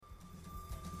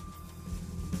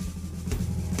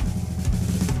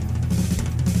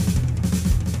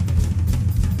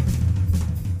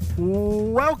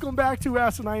Welcome back to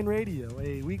Asinine Radio,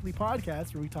 a weekly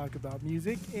podcast where we talk about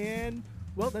music, and,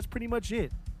 well, that's pretty much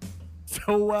it.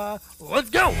 So, let's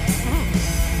go!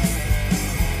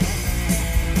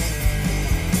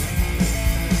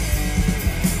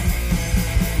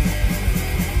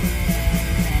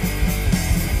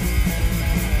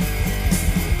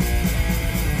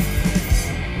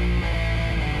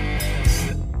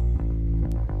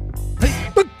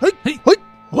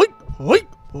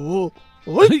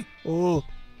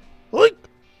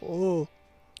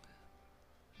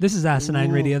 This is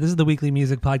Asinine Radio. This is the weekly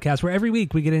music podcast where every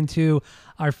week we get into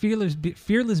our fearless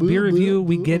beer review.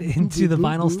 We get into the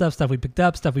vinyl stuff we picked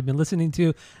up, stuff we've been listening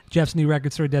to. Jeff's new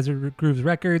record store, Desert Grooves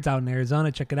Records, out in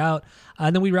Arizona. Check it out.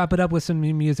 And then we wrap it up with some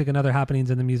new music and other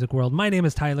happenings in the music world. My name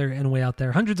is Tyler, and way out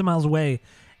there, hundreds of miles away,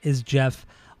 is Jeff.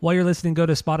 While you're listening, go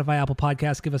to Spotify, Apple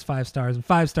Podcasts, give us 5 stars, and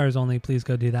 5 stars only. Please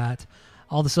go do that.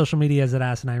 All the social media is at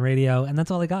Asinine Radio, and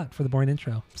that's all I got for the boring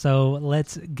intro. So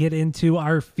let's get into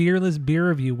our fearless beer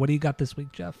review. What do you got this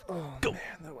week, Jeff? Oh, go. Man,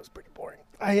 that was pretty boring.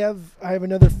 I have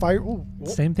another fire. Ooh.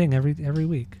 Same thing every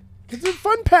week. It's the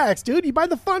fun packs, dude. You buy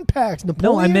the fun packs.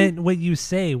 Napoleon? No, I meant what you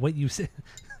say. What you say.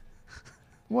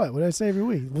 What did I say every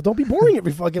week? Well, don't be boring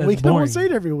every fucking week. No one say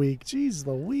it every week. Jeez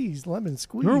Louise, lemon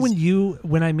squeeze. Remember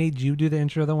when I made you do the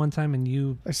intro the one time and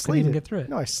you couldn't even get through it?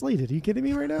 No, I slayed it. Are you kidding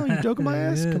me right now? Are you joking my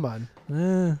ass? Come on.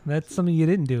 That's something you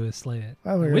didn't do is slay it.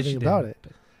 I don't know anything about it.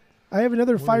 I have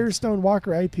another Firestone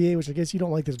Walker IPA, which I guess you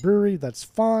don't like this brewery. That's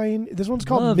fine. This one's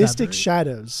called Mystic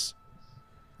Shadows.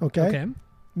 Okay.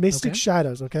 Mystic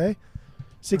Shadows. Okay.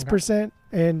 6%,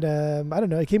 and I don't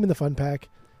know. It came in the fun pack.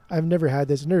 I've never had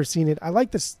this. I've never seen it. I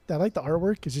like this. I like the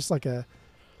artwork. It's just like a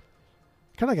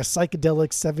kind of like a psychedelic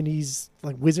 70s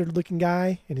like wizard looking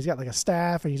guy, and he's got like a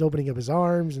staff, and he's opening up his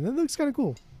arms, and it looks kind of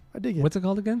cool. I dig it. What's it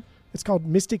called again? It's called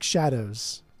Mystic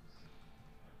Shadows.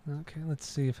 Okay, let's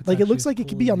see if it's like it looks like it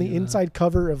could be on the inside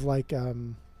cover of like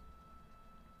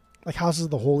Houses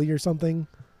of the Holy or something.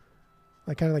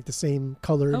 Like kind of like the same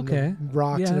color and the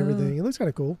rocks and everything. It looks kind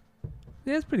of cool.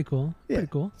 Yeah, it's pretty cool. Yeah,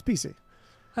 pretty cool. It's PC.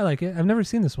 I like it. I've never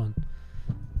seen this one.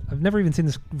 I've never even seen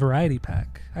this variety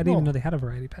pack. I didn't even know they had a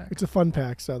variety pack. It's a fun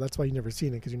pack, so that's why you've never seen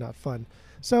it, because you're not fun.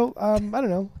 So, I don't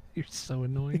know. You're so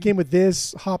annoying. It came with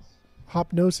this,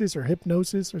 Hopnosis or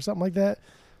Hypnosis or something like that.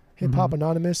 Hip Hop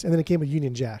Anonymous. And then it came with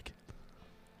Union Jack.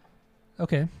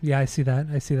 Okay. Yeah, I see that.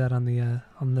 I see that on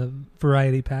the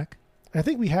variety pack. I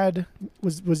think we had...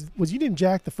 Was Union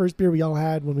Jack the first beer we all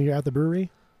had when we were at the brewery?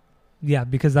 Yeah,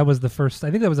 because that was the first... I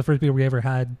think that was the first beer we ever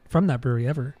had from that brewery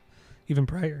ever, even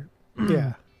prior.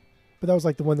 Yeah. But that was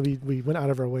like the one that we went out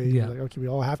of our way. Yeah. Like, okay, we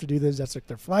all have to do this. That's like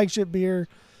their flagship beer.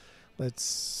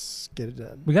 Let's get it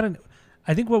done.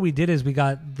 I think what we did is we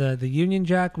got the Union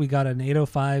Jack. We got an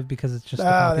 805 because it's just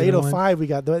the 805 we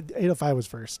got. The 805 was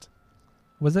first.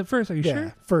 Was it first? Are you sure?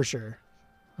 Yeah, for sure.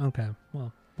 Okay.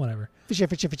 Well, whatever. Fish.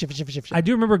 I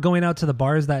do remember going out to the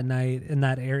bars that night in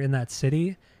that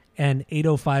city, and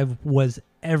 805 was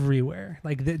everywhere.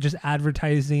 Like just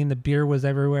advertising, the beer was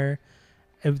everywhere.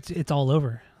 It's all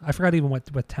over. I forgot even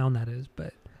what town that is,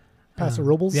 but Paso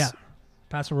Robles. Yeah,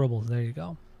 Paso Robles. There you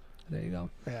go.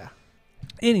 Yeah.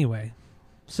 Anyway,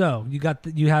 so you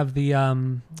have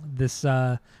the this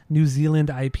New Zealand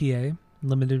IPA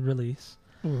limited release.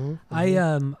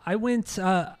 Mm-hmm. I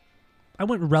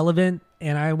went relevant,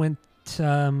 and I went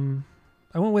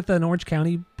with an Orange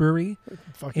County brewery.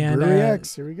 Fucking Brewery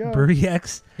X. Here we go. Brewery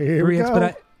X. Here we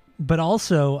go. But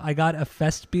also I got a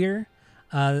fest beer.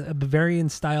 A Bavarian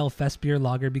style fest beer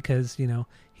lager, because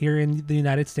here in the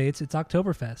United States it's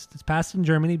Oktoberfest. It's passed in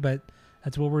Germany, but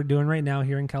that's what we're doing right now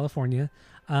here in California.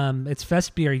 It's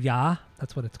fest beer, yeah,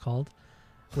 that's what it's called,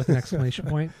 with an exclamation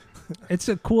point. It's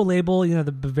a cool label,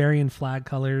 the Bavarian flag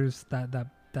colors, that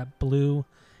blue,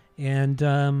 and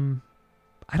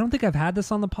I don't think I've had this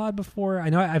on the pod before. I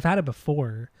know I've had it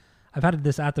before. I've had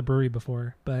this at the brewery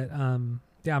before, but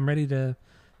yeah, I'm ready to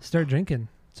start drinking.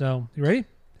 So you ready?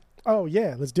 Oh,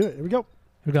 yeah. Let's do it. Here we go.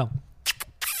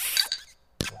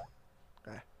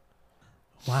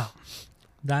 Wow.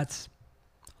 That's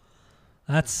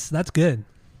good.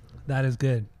 That is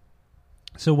good.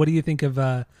 So what do you think of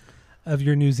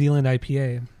your New Zealand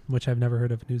IPA, which I've never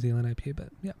heard of New Zealand IPA, but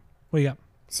yeah. What do you got?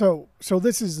 So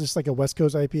this is just like a West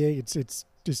Coast IPA. It's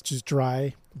just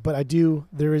dry, but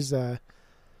is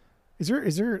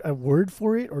there a word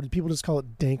for it, or do people just call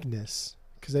it dankness?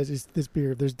 Because that's just this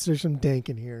beer. There's some dank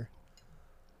in here.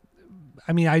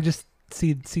 I mean, I just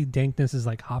see dankness as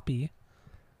like hoppy,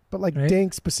 but like right?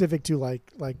 Dank specific to like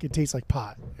it tastes like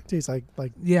pot. It tastes like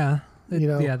yeah,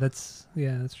 that's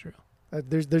true.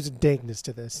 There's a dankness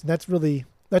to this, and that's really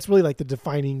like the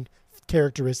defining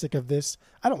characteristic of this.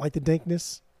 I don't like the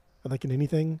dankness. like in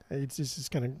anything. It's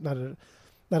just kind of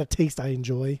not a taste I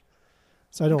enjoy.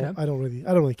 So I don't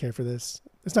really care for this.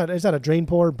 It's not a drain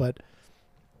pour, but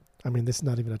I mean, this is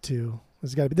not even a 2.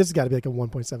 This has got to be like a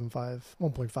 1.75,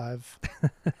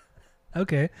 1.5.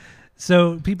 Okay.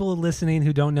 So people listening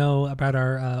who don't know about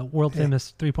our world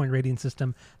famous 3-point rating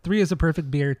system, 3 is a perfect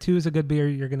beer, 2 is a good beer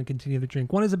you're going to continue to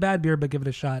drink, 1 is a bad beer but give it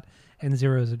a shot, and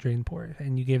 0 is a drain pour.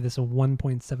 And you gave this a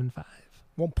 1.75.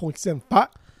 1.75.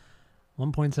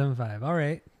 1.75. All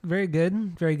right. Very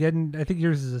good. Very good. And I think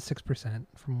yours is a 6%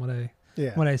 from what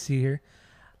I see here.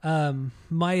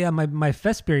 My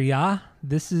fest beer,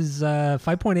 this is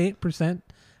 5.8%.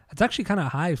 It's actually kind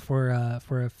of high for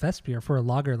a fest beer, for a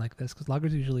lager like this, because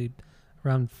lagers usually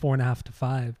around 4.5 to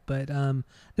 5. But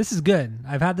this is good.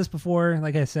 I've had this before.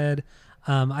 Like I said,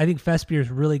 I think fest beer is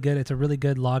really good. It's a really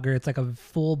good lager. It's like a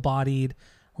full-bodied,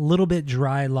 little bit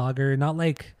dry lager. Not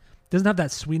like, doesn't have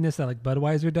that sweetness that like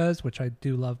Budweiser does, which I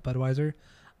do love Budweiser.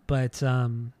 But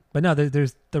no,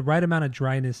 there's the right amount of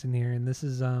dryness in here, and this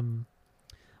is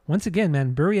once again,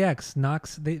 man, Brewery X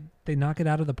they knock it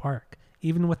out of the park,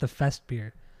 even with the fest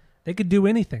beer. They could do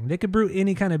anything. They could brew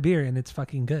any kind of beer, and it's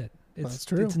fucking good. That's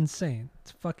true. It's insane.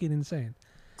 It's fucking insane.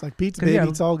 It's like pizza, baby.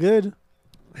 It's all good.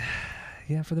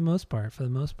 Yeah, for the most part.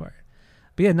 But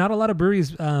yeah, not a lot of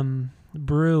breweries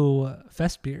brew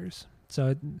fest beers.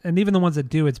 So, and even the ones that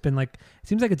do, it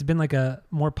seems like it's been like a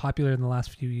more popular in the last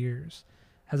few years.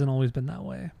 Hasn't always been that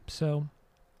way. So,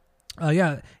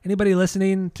 yeah, anybody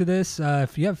listening to this,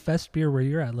 if you have fest beer where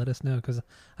you're at, let us know, because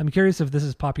I'm curious if this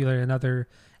is popular in other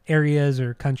areas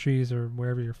or countries or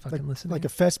wherever you're fucking listening. Like a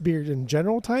fest beer in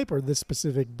general type, or this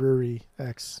specific Brewery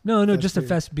X? No, just beer? A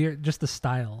fest beer, just the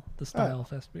style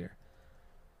fest beer.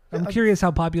 I'm curious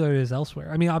how popular it is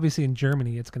elsewhere. I mean, obviously in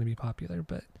Germany it's going to be popular,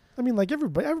 but I mean, like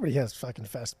everybody has fucking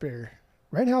fest beer.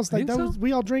 Red House, like that was,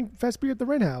 we all drank fest beer at the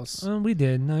Red House. We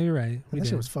did. No, you're right. That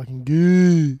shit was fucking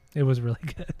good. It was really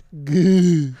good.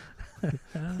 Good.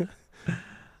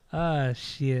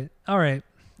 Shit. All right.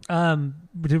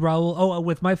 Raul,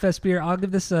 with my fest beer, I'm gonna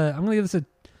give this a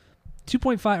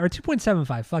 2.5 or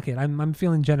 2.75. Fuck it. I'm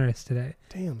feeling generous today.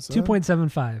 Damn, son.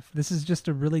 2.75. This is just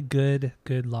a really good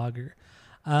lager.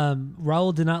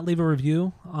 Raul did not leave a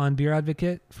review on Beer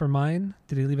Advocate for mine.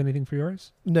 Did he leave anything for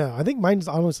yours? No, I think mine's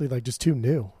honestly like just too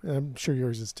new. I'm sure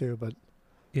yours is too, but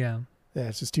yeah,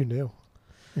 it's just too new.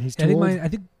 And he's too old. I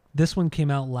think this one came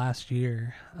out last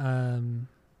year. I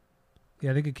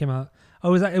think it came out.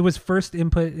 Oh, it was first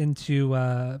input into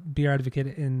Beer Advocate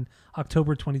in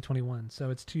October 2021,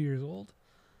 so it's 2 years old.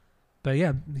 But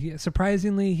yeah,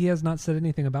 surprisingly, he has not said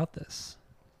anything about this,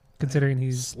 considering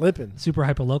he's slipping super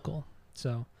hyper local.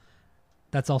 So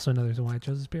that's also another reason why I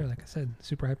chose this beer. Like I said,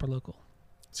 super hyper local.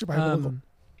 Super hyper local.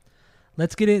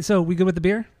 Let's get in. So we good with the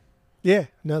beer? Yeah.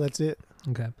 No, that's it.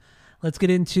 Okay. Let's get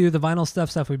into the vinyl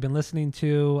stuff we've been listening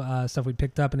to, stuff we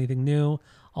picked up, anything new.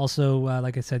 Also,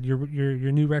 like I said, your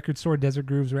new record store, Desert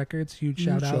Grooves Records, huge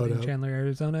shout out in Chandler,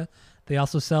 Arizona. They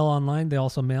also sell online. They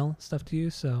also mail stuff to you.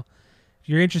 So if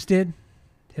you're interested,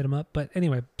 hit them up. But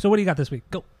anyway, so what do you got this week?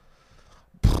 Go.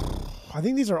 I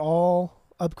think these are all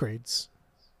upgrades.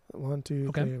 1,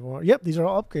 2, 3, 4. Yep, these are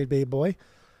all upgrade, baby boy.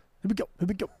 Here we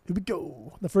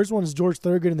go. The first one is George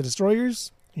Thorogood and the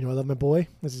Destroyers. You know I love my boy.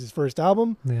 This is his first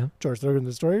album. Yeah. George Thorogood and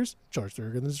the Destroyers. George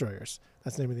Thorogood and the Destroyers.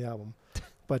 That's the name of the album.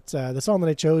 But the song that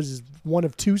I chose is one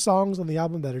of 2 songs on the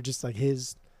album that are just like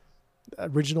his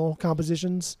original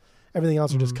compositions. Everything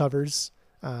else are just covers,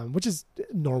 which is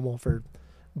normal for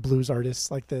blues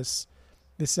artists like this.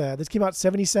 This came out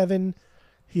 1977.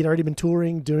 He'd already been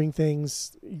touring, doing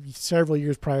things several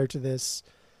years prior to this.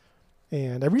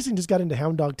 And I recently just got into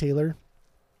Hound Dog Taylor,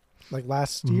 like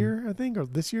last year, I think, or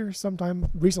this year, sometime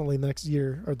recently, next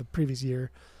year or the previous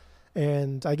year.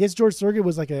 And I guess George Thorogood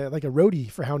was like a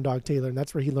roadie for Hound Dog Taylor, and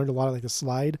that's where he learned a lot of like the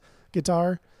slide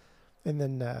guitar. And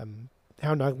then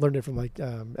Hound Dog learned it from like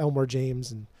Elmore James,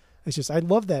 and it's just I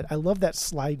love that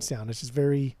slide sound. It's just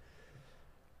very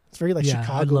like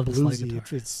Chicago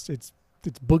bluesy.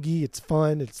 It's boogie, it's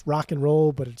fun, it's rock and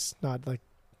roll, but it's not like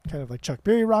kind of like Chuck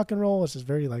Berry rock and roll. It's just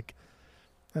very like,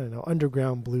 I don't know,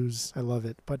 underground blues. I love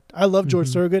it. But I love George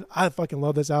Thorogood. I fucking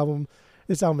love this album.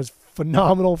 This album is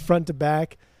phenomenal front to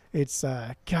back. It's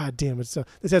goddamn. This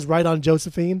has Right On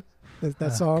Josephine.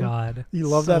 That song. God, you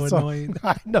love that song.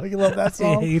 I know you love that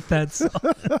song. I hate that song.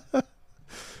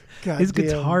 His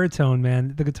guitar tone,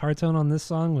 man. The guitar tone on this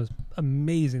song was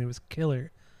amazing. It was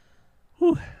killer.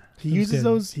 Whew. He uses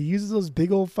those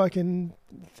big old fucking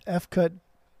F-cut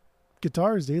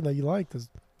guitars, dude, that you like, those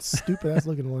stupid ass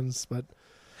looking ones. But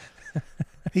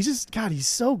He's just God. He's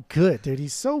so good, dude.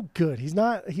 He's so good. He's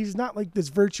not like this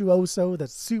virtuoso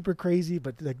that's super crazy,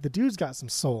 but like the dude's got some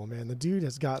soul, man. The dude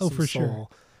has got some for soul. Sure.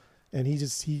 And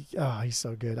he's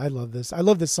so good. I love this. I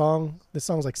love this song. This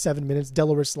song's like 7 minutes.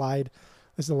 Delaware Slide.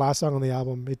 This is the last song on the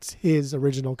album. It's his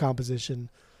original composition.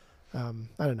 I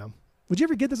don't know. Would you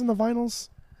ever get this on the vinyls?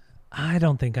 I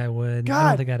don't think I would. God I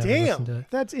don't think I'd ever listen to damn. it.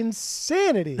 That's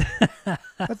insanity.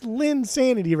 That's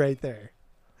Linsanity right there.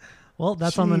 Well,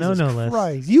 that's Jesus on the no-no list.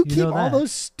 Christ. You keep all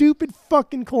those stupid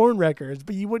fucking Korn records,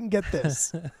 but you wouldn't get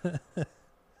this.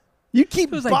 You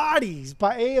keep Bodies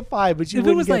by AFI, but you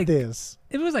wouldn't get this.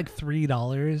 If it was like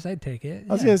 $3, I'd take it.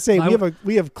 I was gonna say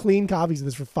we have clean copies of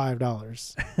this for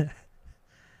 $5.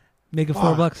 Make it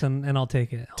 $4 and I'll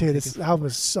take it. Dude, this album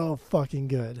is so fucking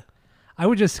good. I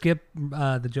would just skip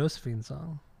the Josephine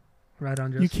song. Right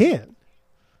on Josephine. You can't.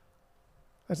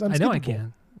 That's unskippable. I know I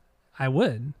can. I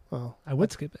would. Well, I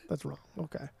would skip it. That's wrong.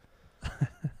 Okay.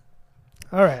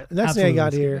 All right. The next thing I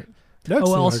got here.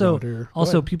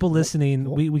 Also, people listening,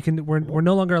 we're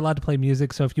no longer allowed to play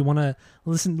music. So if you want to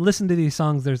listen to these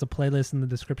songs, there's a playlist in the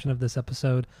description of this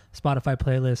episode, Spotify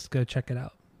playlist. Go check it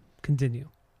out. Continue.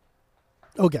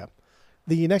 Okay.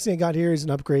 The next thing I got here is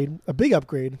an upgrade, a big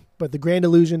upgrade, but The Grand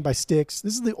Illusion by Styx.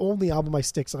 This is the only album by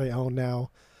Styx I own now.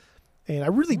 And I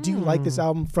really do like this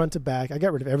album front to back. I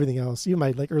got rid of everything else. Even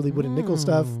my like early Wood and Nickel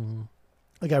stuff.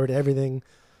 I got rid of everything.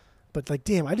 But like,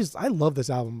 damn, I love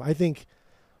this album. I think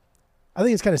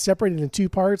it's kind of separated in two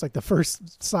parts. Like the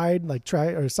first side,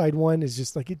 side one is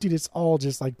just like, dude, it's all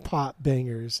just like pop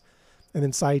bangers. And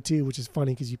then side two, which is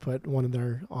funny because you put one in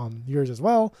there on yours as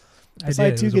well.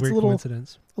 Side two gets a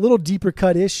little deeper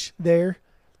cut-ish there.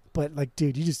 But like,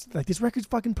 dude, you just like, this record's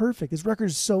fucking perfect. This record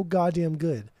is so goddamn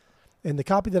good. And the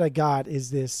copy that I got is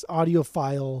this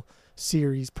audiophile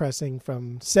series pressing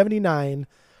from 79.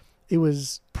 It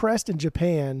was pressed in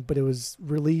Japan, but it was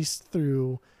released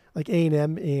through like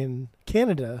A&M in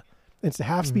Canada. It's a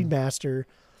half-speed master,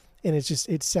 and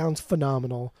it sounds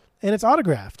phenomenal. And it's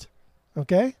autographed,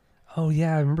 okay? Oh,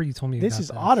 yeah, I remember you told me this is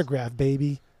autographed,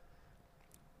 baby.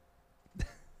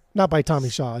 Not by Tommy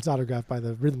Shaw. It's autographed by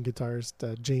the rhythm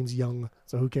guitarist, James Young,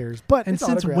 so who cares? But and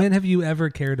since when have you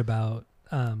ever cared about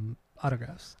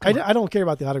autographs? I don't care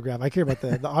about the autograph. I care about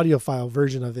the audiophile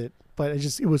version of it. But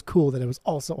it was cool that it was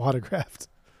also autographed.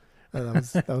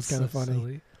 That was kind of funny.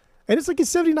 Silly. And it's like a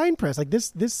 79 press. Like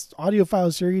this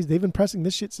audiophile series, they've been pressing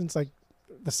this shit since like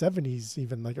the 70s,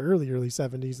 even like early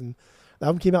 70s. And the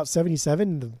album came out 77,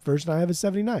 and the version I have is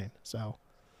 79. So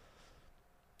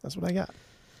that's what I got.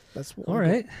 That's what all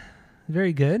right.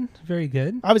 Very good. Very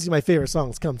good. Obviously, my favorite song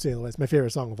is Come Sail Away. It's my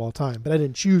favorite song of all time. But I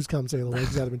didn't choose Come Sail Away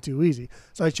because that would have been too easy.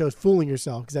 So I chose Fooling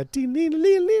Yourself because that... The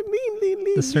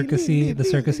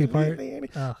circusy part?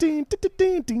 Oh.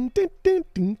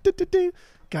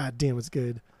 God damn, it's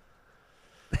good.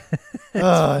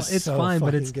 It's so fine,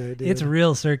 but it's good, dude. It's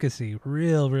real circusy.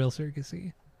 Real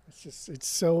circusy.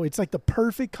 It's like the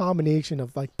perfect combination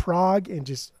of like prog and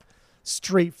just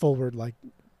straightforward like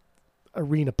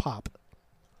arena pop.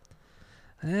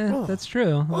 That's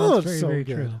true. That's very, very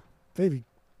good. true. Baby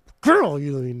girl,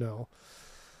 you don't even know.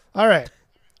 All right.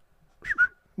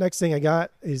 Next thing I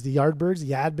got is the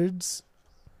Yardbirds.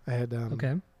 I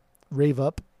had Rave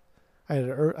Up. I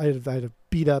had a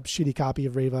beat up, shitty copy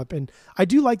of Rave Up, and I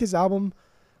do like this album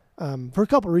for a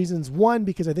couple of reasons. One,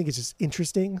 because I think it's just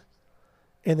interesting,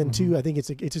 and then two, I think it's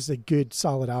just a good,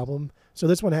 solid album. So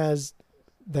this one has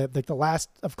the last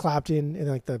of Clapton and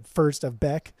like the first of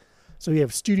Beck. So you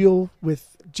have studio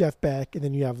with Jeff Beck, and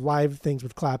then you have live things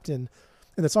with Clapton.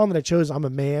 And the song that I chose, I'm a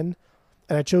Man,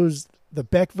 and I chose the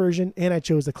Beck version and I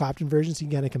chose the Clapton version, so you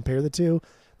can kind of compare the two.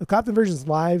 The Clapton version is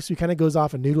live, so he kind of goes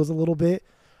off of noodles a little bit.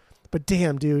 But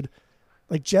damn, dude,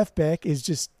 like Jeff Beck is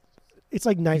just, it's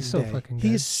like night and day.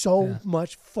 He is so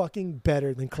much fucking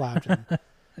better than Clapton.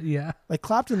 Yeah. Like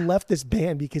Clapton left this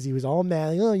band because he was all mad.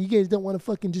 Like, oh, you guys don't want to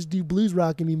fucking just do blues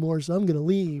rock anymore, so I'm going to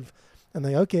leave. And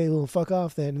they're like, okay, well, fuck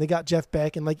off then. And they got Jeff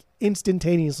Beck, and like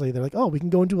instantaneously, they're like, oh, we can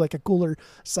go into like a cooler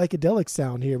psychedelic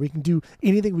sound here. We can do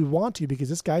anything we want to because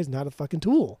this guy's not a fucking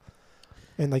tool.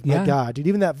 And like, my God, dude,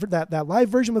 even that live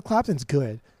version with Clapton's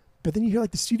good. But then you hear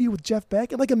like the studio with Jeff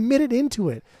Beck, and like a minute into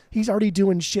it, he's already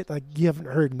doing shit like you haven't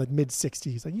heard in like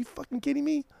mid-60s. Like, you fucking kidding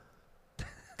me?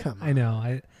 Come on. I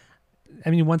know. I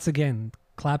mean, once again,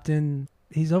 Clapton,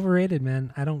 he's overrated,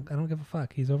 man. I don't give a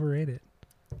fuck. He's overrated.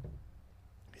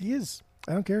 He is.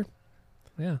 I don't care.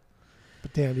 Yeah.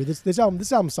 But damn, dude, this album's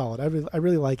solid. I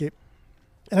really like it.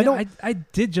 And I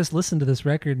did just listen to this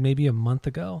record maybe a month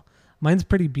ago. Mine's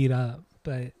pretty beat up,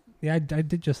 but yeah, I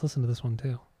did just listen to this one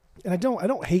too. And I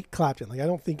don't hate Clapton. Like, I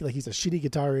don't think like he's a shitty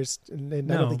guitarist, and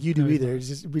I don't think you do either. It's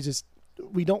just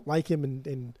we don't like him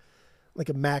in like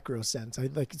a macro sense. I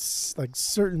like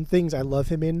certain things I love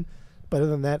him in, but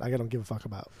other than that, I don't give a fuck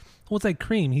about. Well, it's like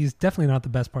Cream. He's definitely not the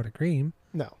best part of Cream.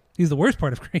 No, he's the worst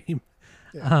part of Cream.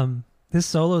 Yeah. His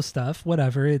solo stuff,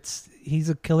 whatever. He's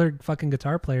a killer fucking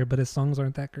guitar player, but his songs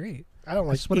aren't that great. I don't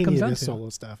like any of his solo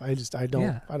stuff. I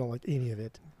don't like any of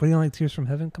it. But you don't like Tears from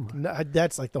Heaven? Come on. No,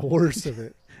 that's like the worst of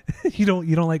it. You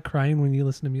don't like crying when you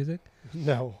listen to music?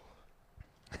 No.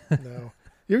 No.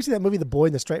 You ever see that movie, The Boy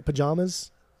in the Striped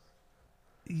Pajamas?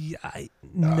 Yeah,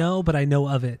 no, but I know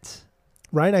of it.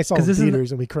 Ryan and I saw it in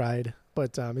theaters and we cried.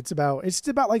 But it's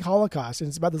about like Holocaust, and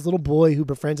it's about this little boy who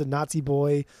befriends a Nazi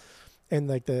boy, and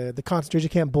like the concentration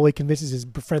camp boy convinces his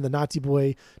friend, the Nazi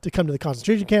boy, to come to the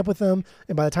concentration camp with him.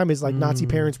 And by the time his like Nazi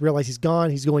parents realize he's gone,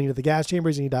 he's going into the gas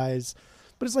chambers and he dies.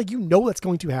 But it's like, you know that's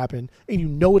going to happen, and you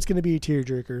know it's going to be a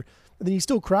tearjerker, and then you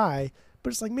still cry.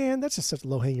 But it's like, man, that's just such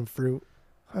low hanging fruit.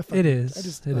 It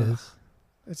is.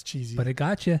 It's cheesy. But it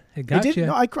got you. It got you.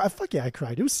 No, I cried. Fuck yeah, I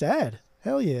cried. It was sad.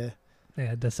 Hell yeah.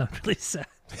 Yeah, it does sound really sad.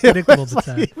 Predictable, but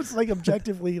sad. It was like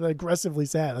objectively, like, aggressively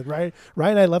sad. Like Ryan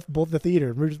and I left both the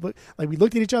theater. We just like, we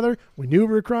looked at each other. We knew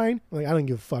we were crying. Like, I don't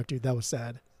give a fuck, dude. That was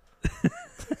sad.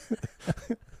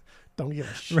 Don't give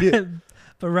a shit.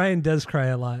 But Ryan does cry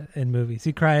a lot in movies.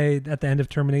 He cried at the end of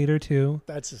Terminator 2.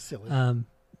 That's just silly.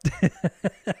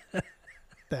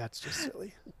 That's just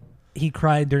silly. He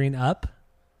cried during Up.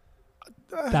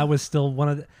 That was still one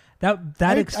of the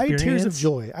that experience. I had tears of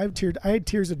joy. I had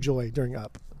tears of joy during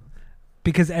Up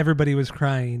because everybody was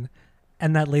crying,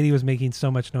 and that lady was making so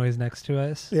much noise next to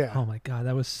us. Yeah. Oh my god,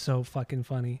 that was so fucking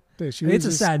funny. Dude, it's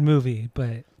a sad movie,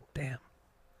 but damn.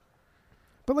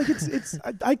 But like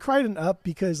I cried in Up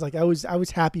because like I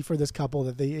was happy for this couple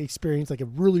that they experienced like a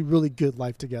really, really good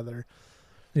life together.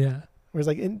 Yeah. Whereas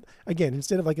like again,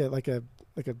 instead of like a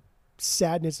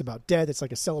sadness about death, it's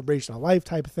like a celebration of life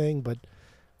type of thing. But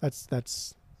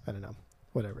that's I don't know.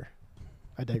 Whatever.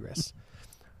 I digress.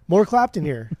 More Clapton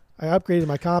here. I upgraded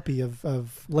my copy of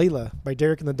Layla by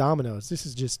Derek and the Dominoes. This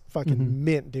is just fucking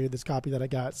mint, dude. This copy that I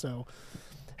got. So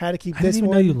had to keep this one. I didn't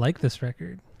even know you like this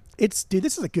record. Dude,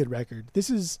 this is a good record.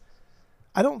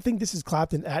 I don't think this is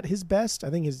Clapton at his best. I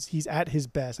think he's at his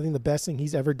best. I think the best thing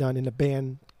he's ever done in a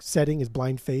band setting is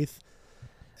Blind Faith.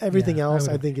 Everything else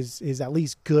I think is at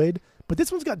least good. But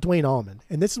this one's got Duane Allman.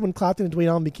 And this is when Clapton and Duane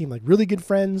Allman became like really good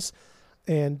friends.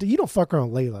 And you don't fuck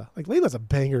around Layla. Like, Layla's a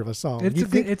banger of a song.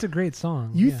 It's a great song.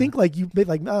 You think like you've been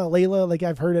like, oh, Layla, like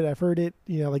I've heard it.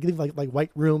 You know, like White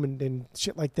Room and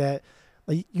shit like that.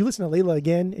 Like you listen to Layla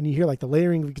again and you hear like the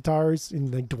layering of guitars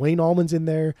and like Duane Allman's in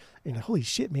there. And holy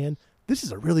shit, man, this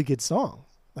is a really good song.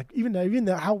 Like even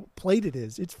how played it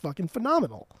is, it's fucking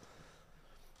phenomenal.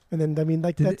 And then I mean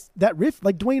like that riff,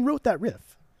 like Duane wrote that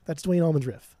riff. That's Duane Allman's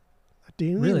riff.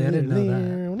 Really, I didn't know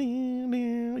that.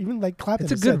 Even like Clapton,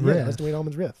 it's a good riff. Yeah, that's Duane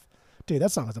Allman's riff. Dude,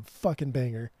 that song is a fucking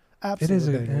banger.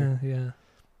 Absolutely, it is banger. Yeah.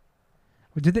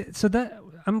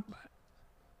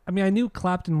 I knew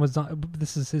Clapton was on,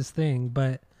 this is his thing,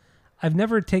 but I've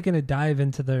never taken a dive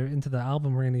into the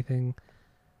album or anything.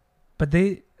 But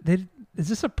is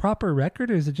this a proper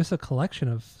record or is it just a collection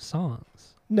of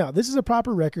songs? No, this is a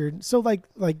proper record. So like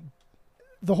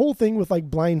the whole thing with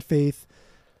like Blind Faith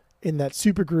in that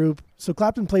super group. So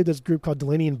Clapton played this group called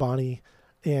Delaney and Bonnie,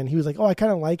 and he was like, oh, I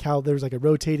kind of like how there's like a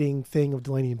rotating thing of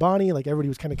Delaney and Bonnie. Like everybody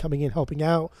was kind of coming in, helping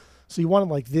out. So he wanted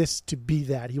like this to be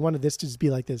that. He wanted this to just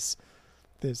be like this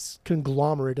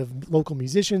conglomerate of local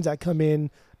musicians that come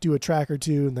in, do a track or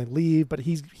two, and then leave. But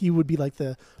he would be like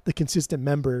the consistent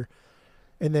member.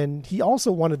 And then he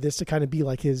also wanted this to kind of be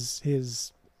like his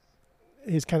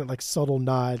kind of like subtle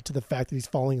nod to the fact that he's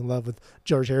falling in love with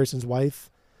George Harrison's wife.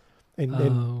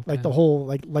 And like the whole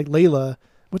like Layla,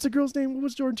 what's the girl's name? What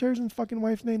was George Harrison's fucking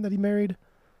wife's name that he married?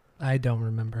 I don't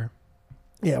remember.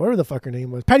 Yeah, whatever the fuck her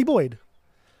name was, Patty Boyd.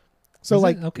 So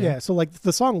so like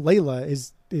the song Layla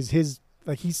is his,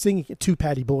 like he's singing it to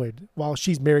Patty Boyd while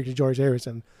she's married to George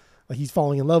Harrison. Like he's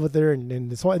falling in love with her,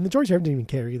 and the George Harrison didn't even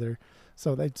care either.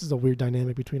 So that's just a weird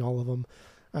dynamic between all of them.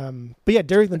 But yeah,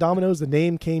 Derek and the Dominoes, the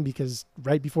name came because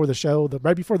right before the show,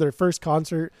 right before their first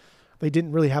concert, they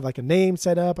didn't really have like a name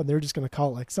set up, and they were just going to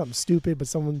call it like something stupid. But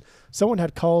someone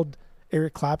had called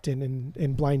Eric Clapton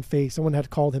in Blind Faith. Someone had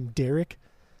called him Derek,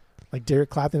 like Derek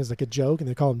Clapton is like a joke, and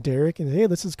they call him Derek. And hey,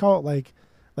 let's just call it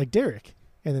like Derek.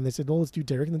 And then they said, well, let's do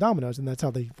Derek and the Dominoes, and that's how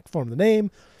they formed the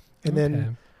name. And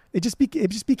then it just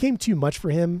became too much for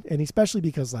him, and especially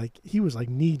because like he was like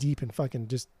knee deep in fucking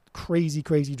just crazy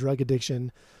drug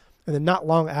addiction. And then not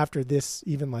long after this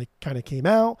even like kind of came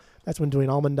out, that's when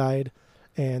Duane Allman died.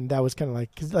 And that was kind of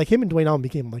like, because like him and Duane Allman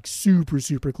became like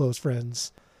super close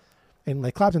friends. And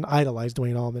like Clapton idolized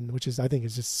Duane Allman, which is I think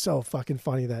is just so fucking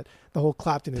funny that the whole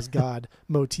Clapton is God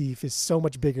motif is so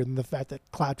much bigger than the fact that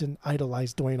Clapton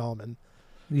idolized Duane Allman.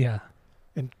 Yeah.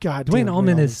 And God, Duane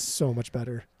Allman is so much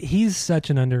better. He's such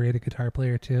an underrated guitar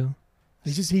player too.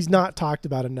 He's not talked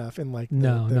about enough in like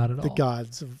not at all. The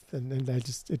gods of, and I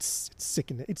just it's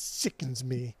sickening. It sickens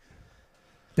me.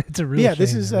 It's a real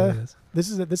shame.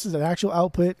 This is an actual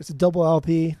output. It's a double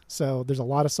LP, so there's a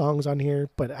lot of songs on here,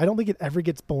 but I don't think it ever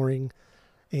gets boring.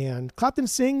 And Clapton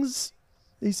sings.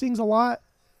 He sings a lot,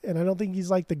 and I don't think he's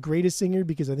like the greatest singer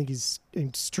because I think he's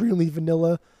extremely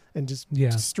vanilla and just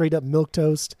straight up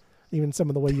milquetoast, even some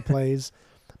of the way he plays.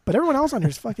 But everyone else on here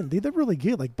is fucking, they're really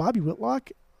good. Like Bobby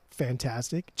Whitlock,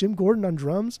 fantastic. Jim Gordon on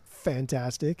drums,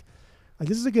 fantastic. Like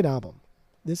this is a good album.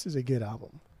 It's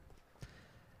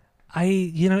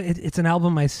an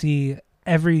album I see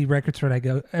every record store I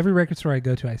go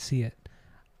to, I see it.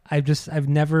 I've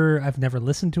never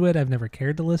listened to it. I've never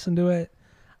cared to listen to it.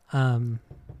 I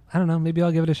don't know. Maybe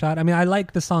I'll give it a shot. I mean, I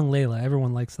like the song Layla.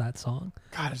 Everyone likes that song.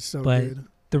 God, it's so but good.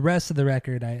 The rest of the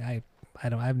record, I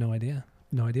have no idea.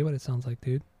 No idea what it sounds like,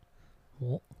 dude.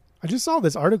 Well, I just saw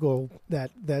this article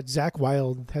that Zakk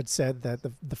Wylde had said that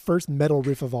the first metal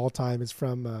riff of all time is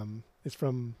from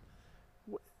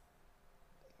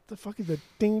the fuck is the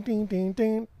ding ding ding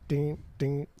ding ding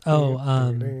ding. Oh,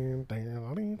 I'll be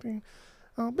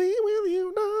with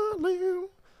you, darling.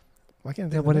 Why can't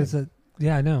I think what is it?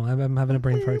 Yeah, I know. I'm having a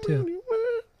brain fart too.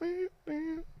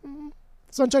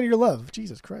 Sunshine of Your Love.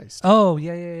 Jesus Christ. Oh,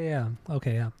 yeah.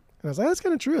 Okay, yeah. And I was like, that's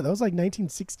kind of true. That was like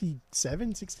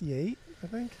 1967, 68, I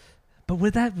think. But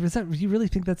you really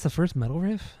think that's the first metal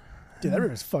riff? Dude, that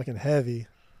riff is fucking heavy.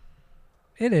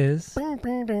 It is. Yeah,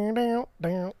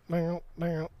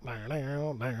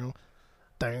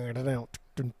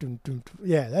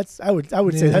 I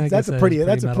would say that's a pretty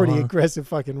aggressive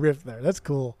fucking riff there. That's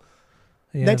cool.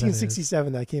 Yeah,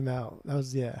 1967 that came out. That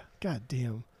was God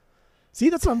damn. See,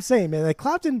 that's what I'm saying, man. Like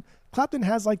Clapton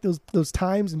has like those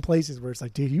times and places where it's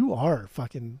like, dude, you are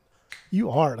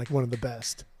like one of the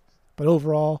best. But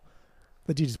overall,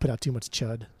 the dude just put out too much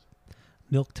chud.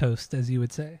 Milquetoast, as you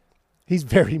would say. He's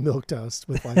very milquetoast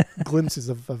with like glimpses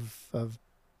of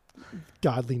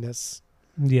godliness.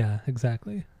 Yeah,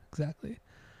 exactly.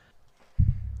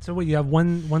 So what, you have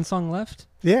one song left?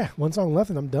 Yeah, one song left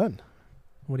and I'm done.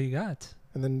 What do you got?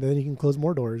 And then you can close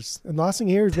more doors. And the last thing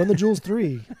here is Run the Jewels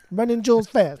 3. Running Jewels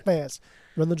fast.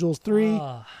 Run the Jewels 3.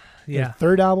 Yeah.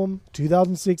 Third album,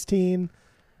 2016.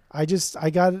 I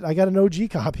got an OG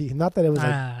copy. Not that it was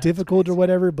like difficult or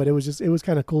whatever, but it was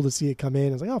kind of cool to see it come in.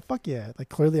 I was like, oh fuck yeah! Like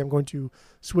clearly, I'm going to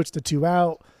switch the 2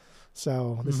 out.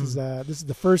 So this is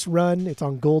the first run. It's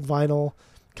on gold vinyl.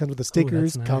 Comes with the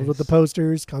stickers. Nice. Comes with the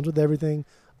posters. Comes with everything.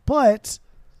 But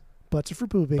butts are for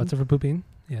pooping. Butts are for pooping.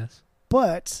 Yes.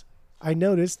 But I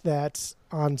noticed that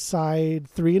on side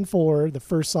 3 and 4, the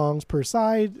first songs per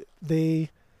side, they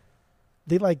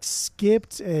like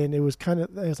skipped, and I was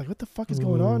like, what the fuck is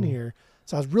going on here?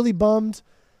 So I was really bummed.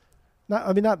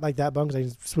 Not like that bummed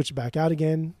because I switched it back out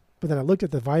again. But then I looked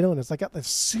at the vinyl and it's like got this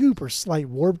super slight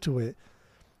warp to it.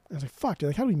 I was like, fuck, dude,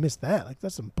 like how do we miss that? Like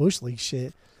that's some Bush League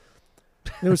shit.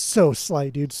 And it was so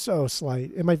slight, dude, so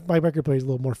slight. And my record player is a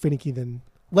little more finicky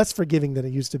less forgiving than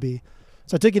it used to be.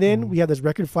 So I took it in. We had this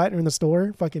record flattener in the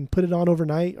store. Fucking put it on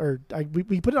overnight,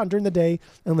 we put it on during the day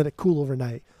and let it cool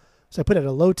overnight. So I put it at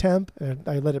a low temp and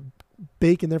I let it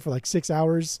bake in there for like 6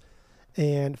 hours,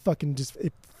 and fucking just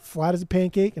it flat as a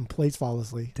pancake and plays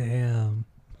flawlessly. Damn,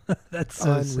 that's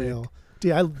so unreal, sick.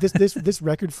 Dude. This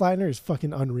record flattener is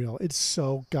fucking unreal. It's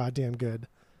so goddamn good.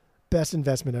 Best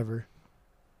investment ever.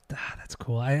 That's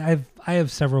cool. I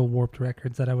have several warped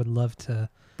records that I would love to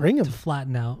bring them to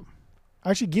flatten out.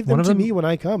 Actually, give them to me when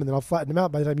I come, and then I'll flatten them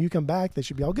out. By the time you come back, they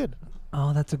should be all good.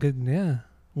 Oh, that's a good, yeah.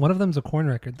 One of them's a Korn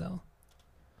record, though.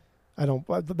 I don't.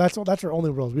 That's our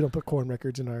only rules. We don't put Korn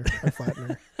records in our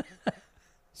flattener.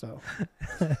 So,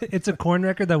 it's a Korn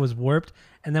record that was warped,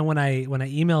 and then when I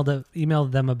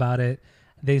emailed them about it,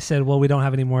 they said, "Well, we don't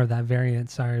have any more of that variant.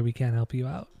 Sorry, we can't help you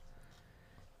out."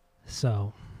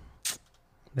 So,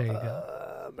 there you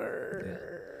go.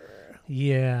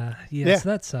 Yeah. So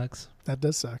that sucks. That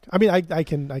does suck. I mean, I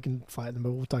can flatten them,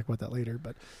 but we'll talk about that later.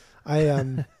 But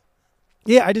I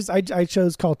I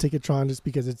chose Call Ticketron just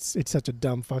because it's such a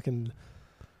dumb fucking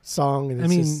song, and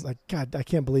it's just like, God, I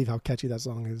can't believe how catchy that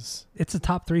song is. It's a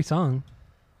top 3 song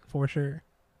for sure.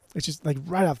 It's just like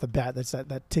right off the bat, that's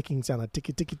that ticking sound, that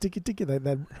ticky ticky ticky ticky,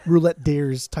 that roulette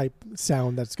dares type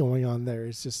sound that's going on there.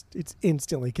 It's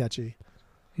instantly catchy.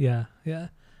 Yeah.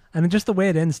 And just the way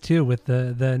it ends too, with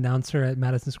the announcer at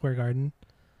Madison Square Garden.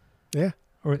 Yeah.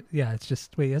 Or it's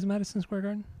just, wait, is it Madison Square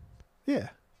Garden? Yeah.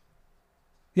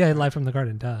 Yeah, Live from the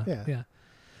Garden. Duh. Yeah. Yeah.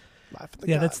 Live from the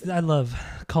Garden. That's I love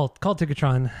Cult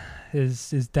Ticketron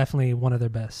is definitely one of their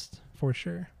best for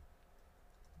sure.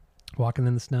 Walking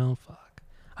in the Snow. Fuck.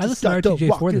 I listened to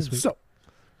RTJ4 this week.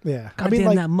 Yeah. God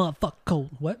damn that motherfucker cold.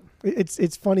 What?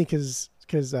 It's funny because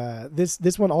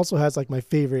this one also has like my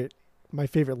favorite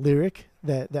lyric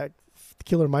that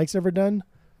Killer Mike's ever done,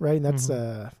 right? And that's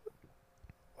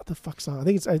what the fuck song? I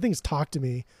think it's Talk to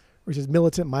Me, which is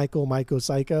Militant Michael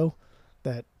Psycho.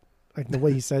 That like the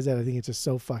way he says that, I think it's just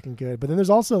so fucking good. But then there's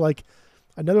also like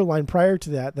another line prior to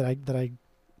that I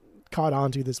caught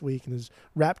onto this week, and there's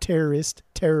rap terrorist,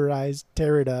 terrorized,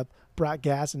 tear it up, brought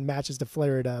gas and matches to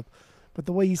flare it up. But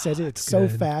the way he says it's so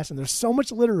fast, and there's so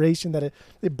much alliteration that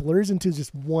it blurs into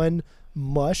just one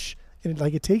mush, and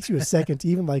it takes you a second to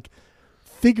even like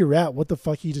figure out what the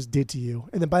fuck he just did to you.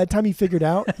 And then by the time he figured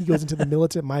out, he goes into the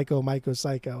Militant Michael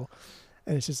Psycho,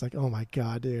 and it's just like, oh my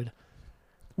god, dude,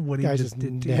 what he just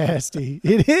did nasty.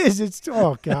 It is. It's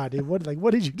oh god, dude, what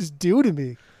did you just do to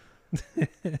me?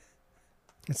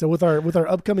 And so with our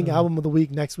upcoming album of the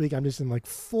week next week, I'm just in like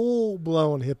full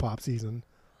blown hip hop season.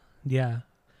 Yeah.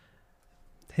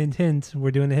 Hint, hint.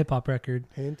 We're doing a hip hop record.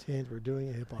 Hint, hint. We're doing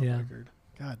a hip hop record.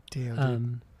 God damn,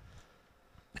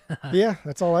 dude. Yeah,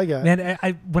 that's all I got. Man,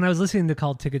 I when I was listening to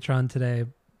Cult Ticketron today,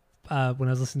 when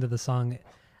I was listening to the song,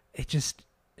 it just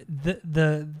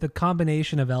the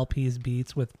combination of LP's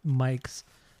beats with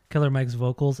Killer Mike's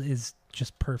vocals is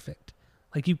just perfect.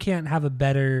 Like you can't have a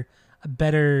better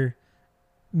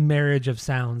marriage of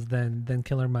sounds than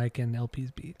Killer Mike and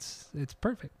LP's beats. It's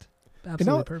perfect.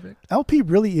 Absolutely perfect. LP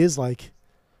really is like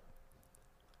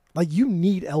you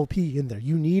need LP in there.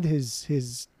 You need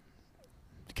his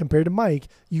compared to Mike,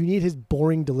 you need his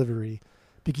boring delivery,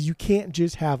 because you can't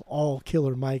just have all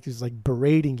Killer Mike is like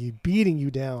berating you, beating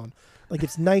you down. Like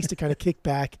it's nice to kind of kick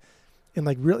back and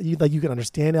like really you can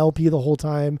understand LP the whole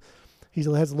time. He has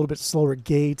a little bit slower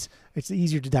gait. It's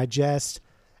easier to digest.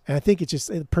 And I think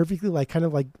it perfectly like kind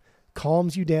of like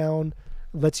calms you down,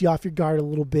 lets you off your guard a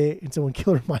little bit. And so when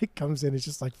Killer Mike comes in, it's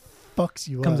just like fucks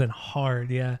you up. Comes in hard,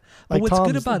 yeah. Like but what's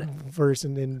Tom's good about it? Verse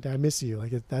and I miss you.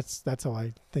 Like that's how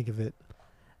I think of it.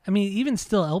 I mean, even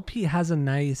still, LP has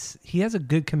a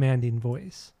good commanding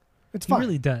voice. It's fine. He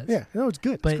really does. Yeah, no, it's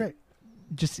good. But it's great.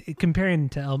 Just comparing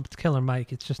to Killer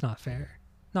Mike, it's just not fair.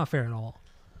 Not fair at all.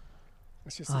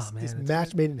 It's just this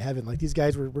match made in heaven. Like these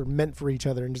guys were meant for each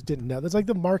other and just didn't know. That's like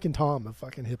the Mark and Tom of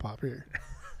fucking hip hop here.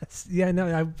 Yeah,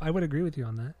 no, I would agree with you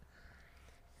on that.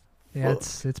 Yeah,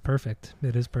 it's perfect.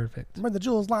 It is perfect. Remember the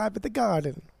Jewels live at the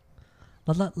Garden.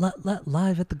 Live at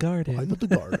the Garden. Live at the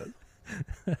Garden.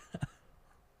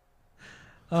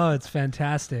 Oh, it's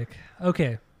fantastic.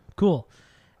 Okay, cool.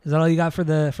 Is that all you got for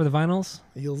the vinyls?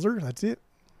 Yielder, that's it.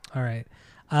 All right.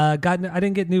 I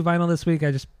didn't get new vinyl this week.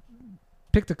 I just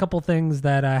picked a couple things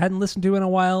that I hadn't listened to in a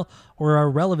while or are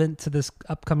relevant to this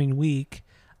upcoming week.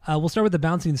 We'll start with the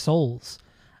Bouncing Souls.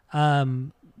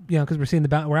 Because we're seeing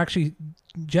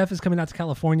Jeff is coming out to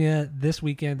California this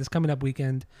coming up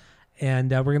weekend,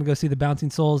 and we're gonna go see the Bouncing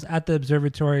Souls at the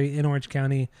Observatory in Orange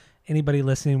County. Anybody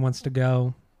listening wants to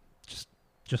go, just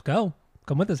go.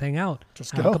 Come with us, hang out.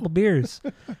 Just have go. a couple beers.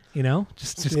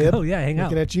 Just Skip. go. Yeah, hang out.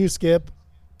 Looking at you, Skip.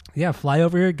 Yeah, fly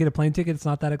over here, get a plane ticket. It's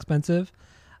not that expensive.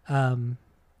 You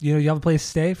have a place to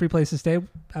stay, free place to stay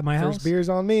at my house. First beer's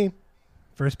on me.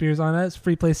 First beer's on us,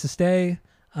 free place to stay.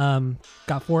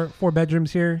 Got four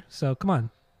bedrooms here, so come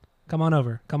on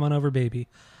over, baby.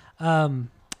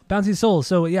 Bouncing Souls.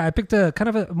 So yeah, I picked a kind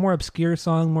of a more obscure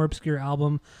song, more obscure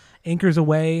album, Anchors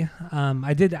Away.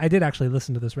 I did actually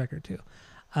listen to this record too.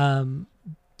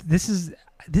 This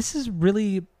is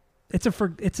really, it's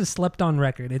a slept on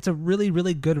record. It's a really,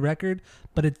 really good record,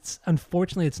 but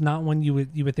unfortunately it's not one you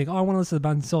would think, oh, I want to listen to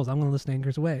Bouncing Souls, I'm going to listen to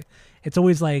Anchors Away. It's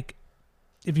always like,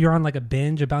 if you're on like a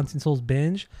Bouncing Souls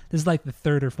binge, this is like the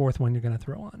third or fourth one you're going to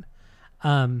throw on.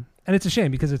 And it's a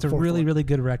shame because it's a really, really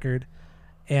good record.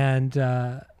 And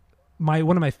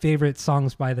one of my favorite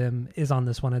songs by them is on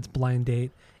this one. It's Blind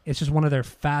Date. It's just one of their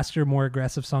faster, more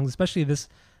aggressive songs, especially this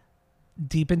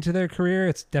deep into their career.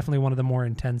 It's definitely one of the more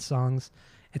intense songs.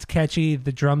 It's catchy.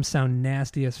 The drums sound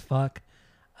nasty as fuck.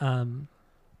 I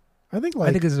think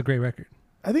this is a great record.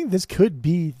 I think this could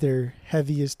be their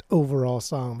heaviest overall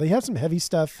song. They have some heavy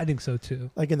stuff. I think so too.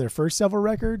 Like in their first several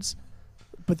records,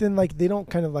 but then like they don't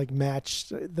kind of like match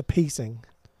the pacing.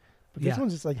 But this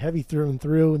one's just like heavy through and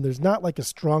through, and there's not like a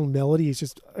strong melody. It's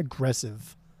just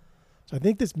aggressive. So I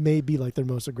think this may be like their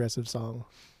most aggressive song.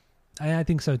 I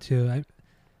think so too.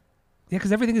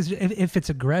 Because everything is, if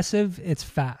it's aggressive, it's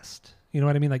fast. You know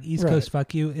what I mean? Like East Coast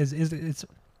Fuck You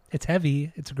it's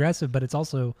heavy, it's aggressive, but it's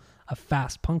also a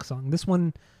fast punk song. This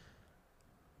one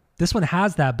This one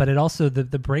has that, but it also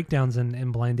the breakdowns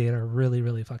in Blind Date are really,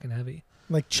 really fucking heavy.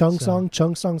 Like Chung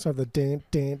songs have the dan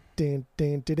dan dan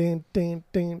dan dan dan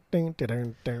dan dan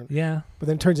dan dan. Yeah, but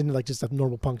then it turns into like just a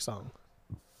normal punk song,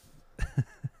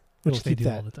 which keep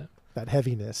that all the time. That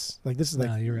heaviness. Like this is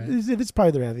like you're right. It's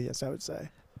probably their heaviest, I would say.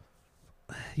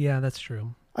 Yeah, that's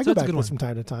true. I go back to this from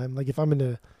time to time. Like if I'm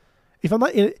in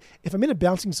a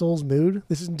Bouncing Souls mood,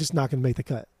 this is just not going to make the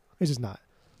cut. It's just not.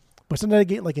 But sometimes I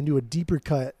get like into a deeper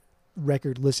cut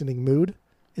record listening mood,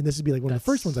 and this would be like one of the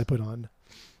first ones I put on.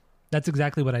 That's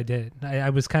exactly what I did. I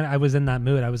was in that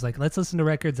mood. I was like, let's listen to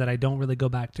records that I don't really go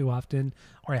back to often,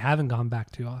 or I haven't gone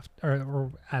back to often,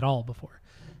 or at all before.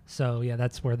 So yeah,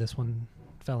 that's where this one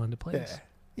fell into place.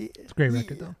 Yeah. It's a great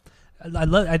record though. I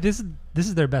love this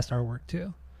is their best artwork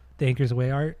too. The Anchors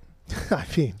Away art. I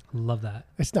mean, love that.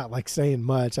 It's not like saying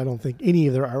much. I don't think any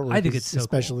of their artwork is so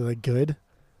especially cool. Like good.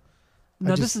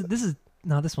 No,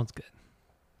 this one's good.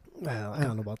 Well, I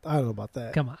don't know about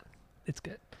that. Come on. It's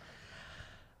good.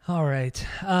 All right.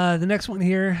 The next one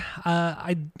here,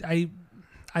 I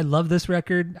love this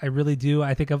record. I really do.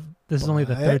 I think this is only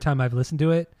the third time I've listened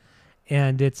to it.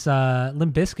 And it's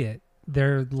Limp Bizkit.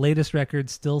 Their latest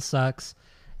record Still Sucks.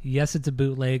 Yes, it's a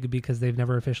bootleg because they've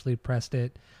never officially pressed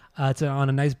it. It's on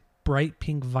a nice bright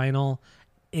pink vinyl.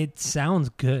 It sounds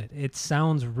good. It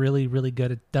sounds really, really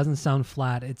good. It doesn't sound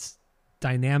flat. It's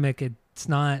dynamic. It's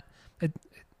not.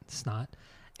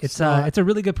 It's a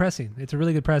really good pressing. It's a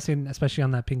really good pressing, especially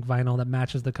on that pink vinyl that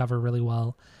matches the cover really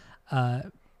well.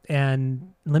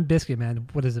 And Limp Bizkit, man,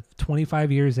 what is it?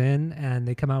 25 years in, and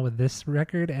they come out with this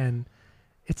record, and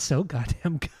it's so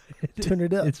goddamn good. Turn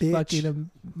it up, it's bitch.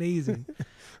 Fucking amazing.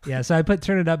 Yeah, so I put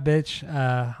 "Turn It Up, Bitch"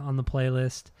 on the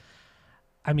playlist.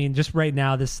 I mean, just right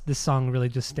now, this song really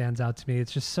just stands out to me.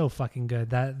 It's just so fucking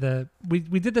good.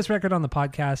 We did this record on the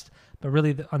podcast, but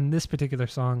really on this particular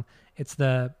song, it's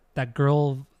the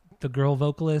girl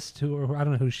vocalist who I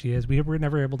don't know who she is. We were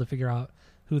never able to figure out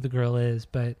who the girl is,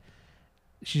 but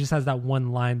she just has that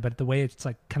one line. But the way it's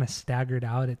like kind of staggered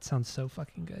out, it sounds so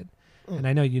fucking good. And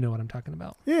I know you know what I'm talking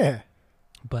about. Yeah.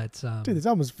 But dude, this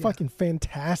album is fucking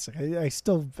fantastic. It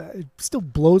still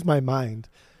blows my mind.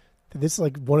 This is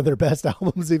like one of their best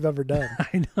albums they've ever done.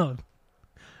 I know.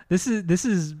 This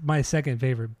is my second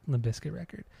favorite Limp Bizkit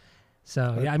record.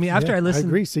 So yeah, I mean, after I listened, I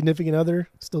agree. Significant Other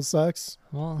Still Sucks.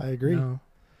 Well, I agree. No.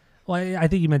 Well, I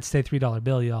think you meant to say $3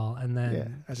 Bill, y'all, and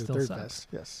then as Still third Sucks. Best.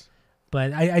 Yes.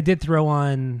 But I did throw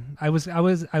on. I was in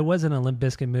a Limp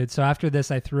Bizkit mood. So after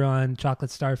this, I threw on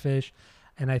Chocolate Starfish,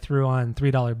 and I threw on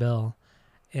 $3 Bill,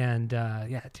 and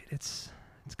dude, it's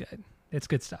good. It's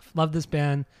good stuff. Love this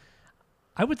band.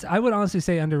 I would honestly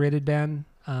say underrated band.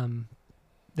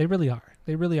 They really are.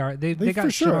 They really are. They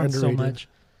got shit on so much.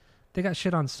 They got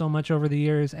shit on so much over the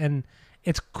years, and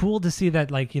it's cool to see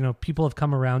that people have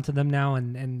come around to them now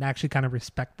and actually kind of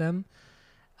respect them.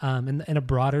 In a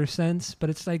broader sense, but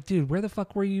it's like, dude, where the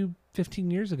fuck were you 15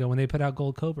 years ago when they put out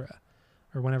Gold Cobra,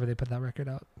 or whenever they put that record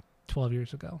out 12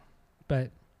 years ago?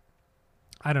 But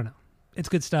I don't know. It's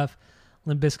good stuff.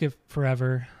 Limp Bizkit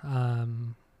forever. I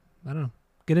don't know.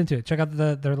 Get into it. Check out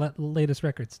their latest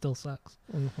record. Still Sucks.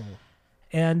 Mm-hmm.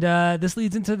 And this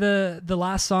leads into the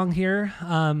last song here.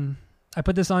 I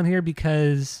put this on here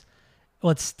because,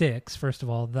 well, it sticks. First of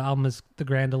all, the album is The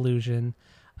Grand Illusion.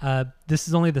 This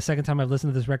is only the second time I've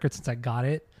listened to this record since I got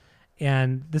it,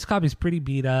 and this copy's pretty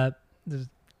beat up. There's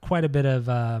quite a bit of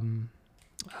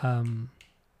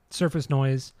surface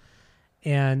noise,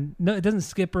 and no, it doesn't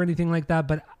skip or anything like that.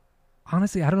 But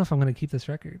honestly, I don't know if I'm going to keep this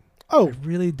record. I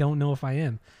really don't know if I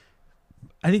am.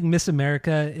 I think Miss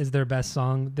America is their best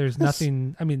song. There's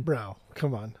nothing. I mean, bro,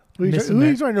 come on. Who are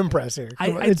you trying to impress here?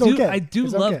 I do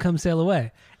love Come Sail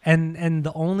Away. And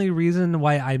the only reason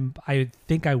why I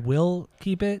think I will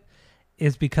keep it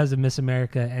is because of Miss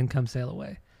America and Come Sail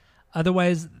Away.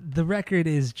 Otherwise, the record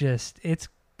is just it's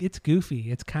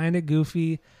goofy. It's kind of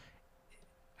goofy.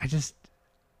 I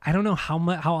don't know how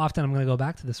often I'm going to go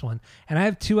back to this one. And I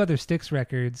have two other Styx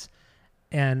records,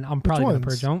 and I'm probably going to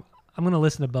purge them. I'm going to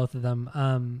listen to both of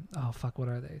them. Oh fuck, what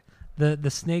are they?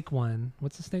 The Snake one.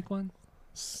 What's the Snake one?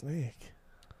 Snake.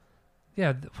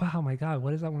 Yeah. Oh my God.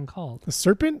 What is that one called? The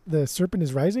Serpent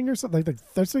is Rising or something.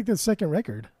 That's like the second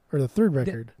record or the third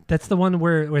record. That's the one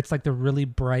where it's like the really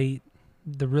bright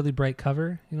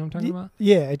cover. You know what I'm talking about?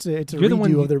 Yeah. It's a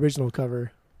redo of the original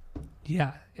cover.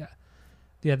 Yeah.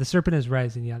 The Serpent is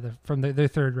Rising. Yeah. From their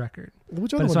third record.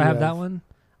 Which other one? So I have that one.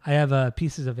 I have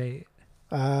Pieces of 8.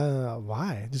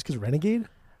 Why? Just because Renegade?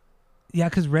 Yeah,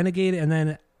 because Renegade, and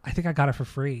then I think I got it for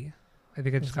free. I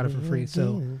think I just got it for free.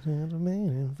 So,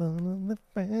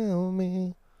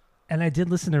 And I did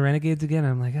listen to Renegades again.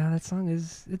 I'm like, that song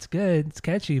it's good. It's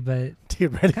catchy, but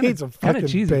dude, Renegade's a fucking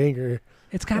cheesy. Banger.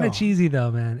 It's kind of cheesy though,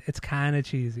 man. It's kind of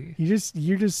cheesy.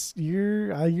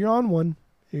 You're on one.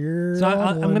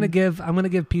 I'm gonna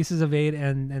give Pieces of 8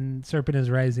 and Serpent is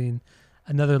Rising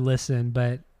another listen,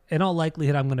 but in all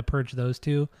likelihood, I'm gonna purge those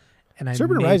two. And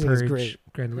Serpent Rising is great.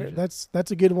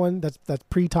 That's a good one. That's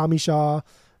pre Tommy Shaw.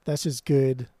 That's just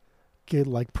good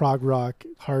like prog rock,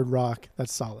 hard rock.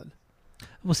 That's solid.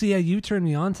 Well, see, yeah, you turned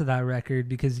me on to that record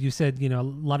because you said a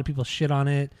lot of people shit on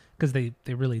it because they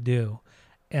really do,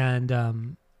 and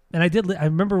I did. I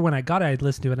remember when I got it, I'd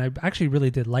listened to it, and I actually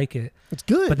really did like it. It's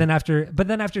good. But then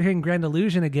after hearing Grand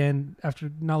Illusion again,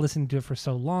 after not listening to it for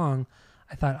so long,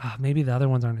 I thought, maybe the other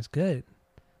ones aren't as good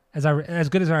as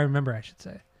good as I remember, I should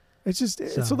say. It's just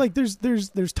so like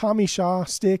there's Tommy Shaw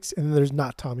sticks and then there's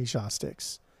not Tommy Shaw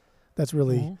sticks. That's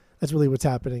really what's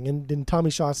happening. And Tommy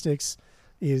Shaw sticks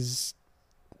is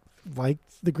like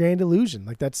the Grand Illusion.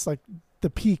 Like that's like the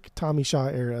peak Tommy Shaw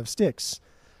era of sticks.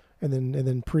 And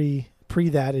then pre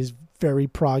that is very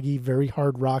proggy, very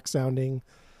hard rock sounding.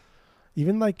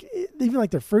 Even like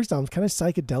their first album's kind of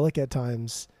psychedelic at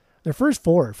times. Their first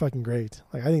 4 are fucking great.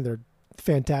 Like I think they're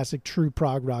fantastic true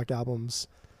prog rock albums.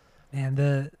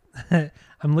 And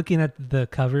I'm looking at the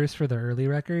covers for the early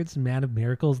records. Man of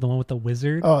Miracles, the one with the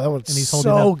wizard. Oh, that one's and he's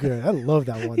so good. I love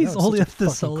that one. He's holding up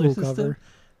the solar system. Cover.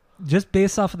 Just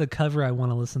based off of the cover, I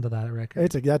want to listen to that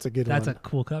record. That's a good one. That's a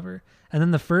cool cover. And then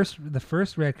the first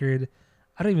record,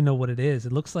 I don't even know what it is.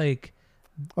 It looks like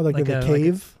in a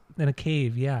cave. In a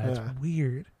cave, yeah. It's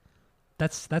weird.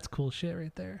 That's cool shit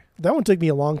right there. That one took me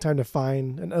a long time to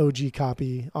find an OG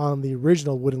copy on the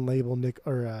original Wooden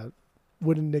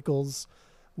Nickels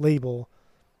label.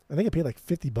 I think I paid like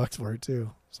 $50 for it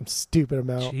too. Some stupid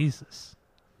amount. Jesus.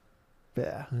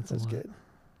 Yeah, that's good.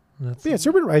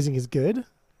 Serpent Rising is good.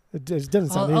 It doesn't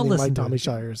sound anything like Tommy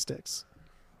Shaw or Sticks.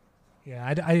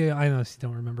 Yeah, I honestly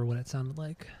don't remember what it sounded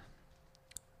like.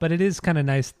 But it is kind of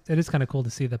nice. It is kind of cool to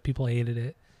see that people hated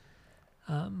it.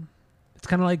 It's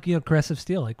kind of like Caressive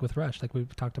Steel, like with Rush, like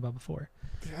we've talked about before.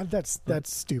 Yeah, that's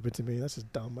stupid to me. That's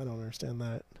just dumb. I don't understand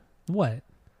that. What?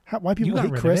 Why people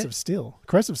hate Caressive Steel?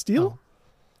 Caressive Steel? Oh.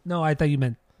 No, I thought you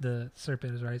meant the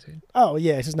Serpent is Rising. Oh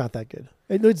yeah, it's just not that good.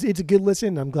 It's a good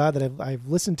listen. I'm glad that I've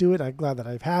listened to it. I'm glad that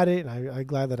I've had it, and I'm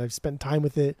glad that I've spent time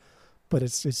with it. But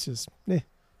it's just just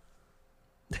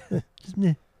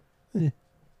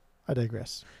I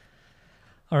digress.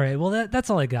 All right. Well, that's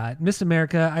all I got. Miss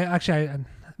America.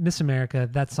 Miss America.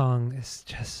 That song is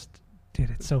just,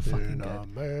 dude. It's so fucking good.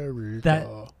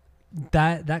 America.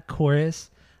 That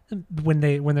chorus when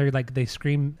they're like they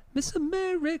scream Miss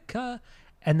America,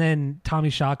 and then Tommy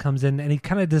Shaw comes in and he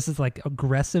kind of does this like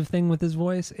aggressive thing with his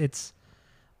voice.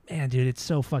 Dude, it's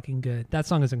so fucking good. That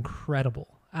song is incredible.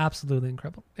 Absolutely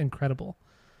incredible.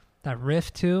 That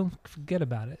riff too, forget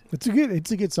about it. It's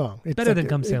a good song. It's better than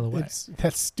Come Sail Away.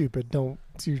 That's stupid. Don't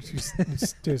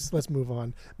just let's move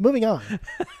on. Moving on.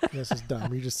 This is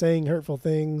dumb. You're just saying hurtful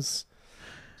things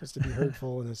just to be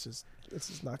hurtful, and it's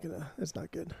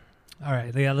not good. All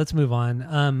right, yeah, let's move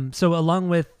on. So along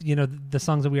with the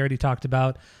songs that we already talked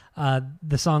about,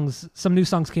 some new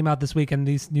songs came out this week, and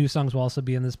these new songs will also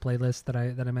be in this playlist that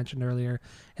I mentioned earlier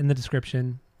in the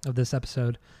description of this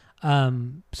episode.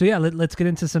 So yeah, let's get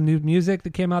into some new music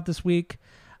that came out this week.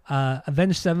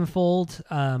 Avenged Sevenfold,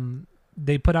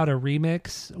 they put out a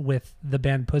remix with the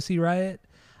band Pussy Riot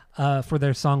for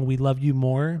their song We Love You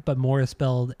More, but more is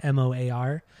spelled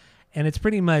MOAR. And it's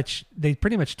they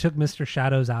pretty much took Mr.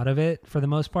 Shadows out of it for the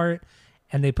most part,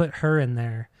 and they put her in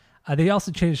there. They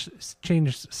also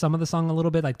changed some of the song a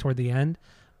little bit, like toward the end,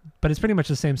 but it's pretty much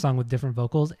the same song with different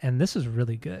vocals, and this is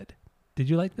really good. Did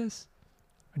you like this?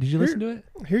 Did you listen to it?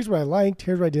 Here's what I liked.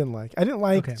 Here's what I didn't like. I didn't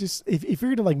like just if you're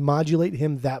going to like modulate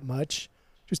him that much,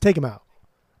 just take him out,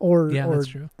 or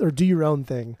do your own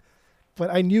thing. But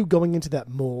I knew going into that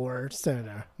more,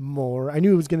 I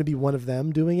knew it was going to be one of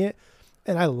them doing it,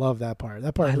 and I love that part.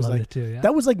 That part was like too, yeah.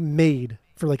 That was like made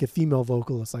for like a female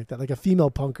vocalist like that, like a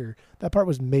female punker. That part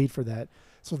was made for that.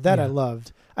 So that I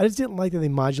loved. I just didn't like that they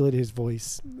modulated his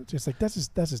voice. Just like that's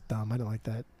just dumb. I don't like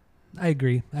that. I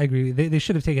agree. They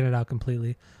should have taken it out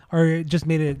completely, or just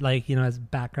made it like as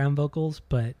background vocals.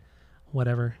 But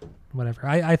whatever.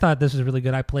 I thought this was really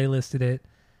good. I playlisted it.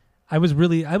 I was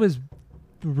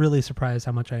really surprised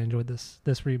how much I enjoyed this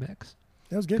remix.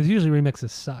 That was good because usually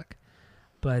remixes suck,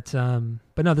 but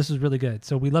no, this is really good.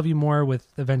 So We Love You More with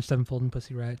Avenged Sevenfold and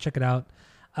Pussy Riot. Check it out.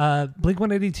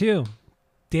 Blink-182,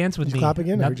 Dance With Me. Did you clap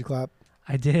again? Or did you clap?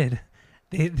 I did.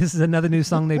 This is another new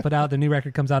song they put out. The new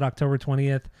record comes out October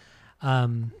 20th.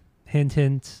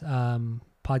 Hint,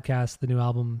 podcast, the new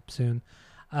album soon.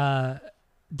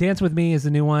 Dance With Me is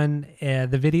the new one.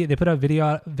 The video, they put out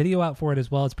video out for it as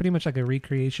well. It's pretty much like a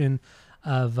recreation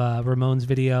of Ramone's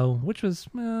video, which was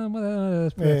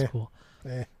that's cool.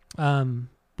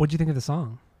 What'd you think of the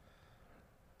song?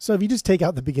 So if you just take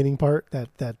out the beginning part,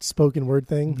 that spoken word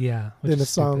thing, then the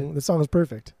song is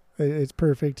perfect. It's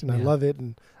perfect, and I love it,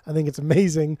 and I think it's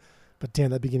amazing. But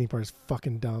damn, that beginning part is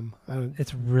fucking dumb.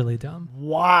 It's really dumb.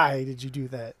 Why did you do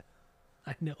that?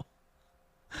 I know.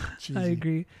 Cheesy. I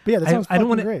agree. But yeah, that sounds fucking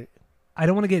great. I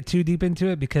don't want to get too deep into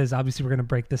it because obviously we're going to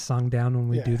break this song down when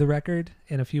we do the record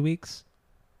in a few weeks.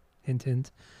 Hint, hint.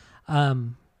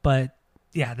 But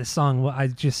yeah, this song,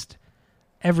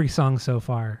 every song so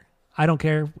far, I don't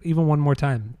care. Even one more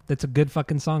time. That's a good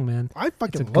fucking song, man. I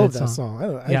fucking love that song.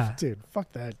 Dude,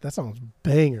 fuck that. That song's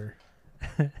banger.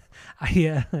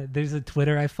 There's a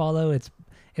Twitter I follow.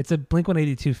 It's a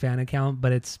Blink-182 fan account,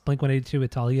 but it's Blink-182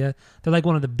 Italia. They're like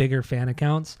one of the bigger fan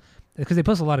accounts because they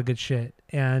post a lot of good shit.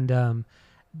 And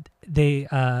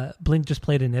Blink just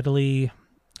played in Italy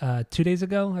 2 days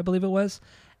ago, I believe it was,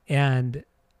 and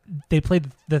they played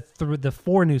the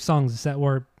 4 new songs that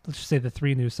were, let's just say the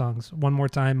 3 new songs. One More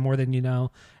Time, More Than You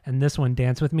Know, and this one,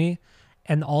 Dance With Me.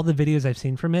 And all the videos I've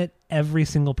seen from it, every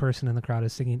single person in the crowd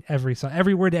is singing every song,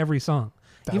 every word to every song.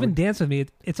 Dance With Me,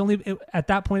 at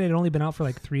that point, it had only been out for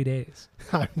like 3 days.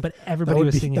 But everybody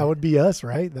was singing. That would be us,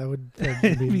 right? That would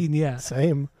be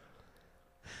same.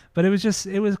 But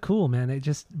it was cool, man.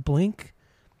 Blink.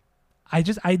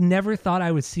 I never thought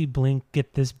I would see Blink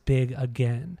get this big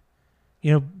again.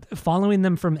 You know, following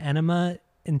them from Enema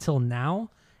until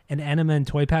now, and Enema and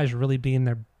Toy Patch really being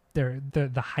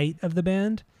the height of the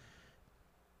band.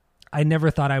 I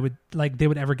never thought they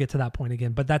would ever get to that point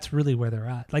again, but that's really where they're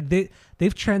at. Like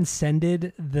they've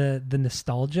transcended the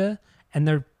nostalgia, and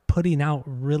they're putting out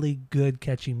really good,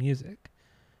 catchy music.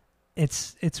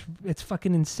 It's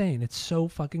fucking insane. It's so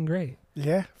fucking great.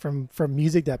 Yeah, from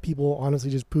music that people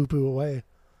honestly just poo away.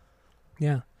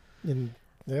 Yeah, and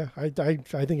yeah, I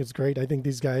think it's great. I think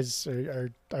these guys are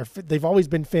they've always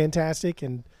been fantastic,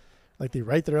 and like they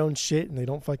write their own shit, and they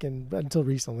don't fucking until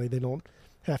recently they don't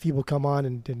have people come on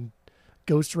and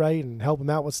ghostwrite and help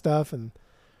them out with stuff, and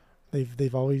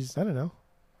they've always, I don't know,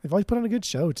 they've always put on a good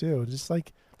show too, just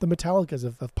like the Metallicas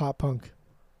of pop punk.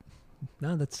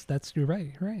 No, that's you're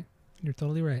right. You're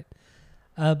totally right.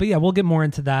 But yeah, we'll get more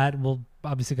into that. We're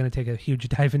obviously going to take a huge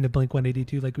dive into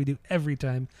Blink-182 like we do every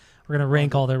time. We're going to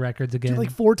rank all their records again.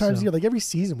 Like 4 times a year, like every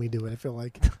season we do it. I feel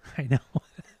like. I know.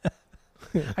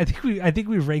 I think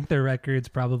we ranked their records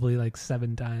probably like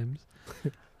 7 times.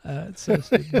 It's so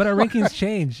stupid. But our rankings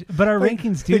change. But our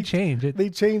rankings do change. They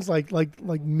change like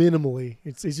minimally.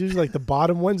 It's usually like the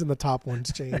bottom ones and the top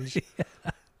ones change.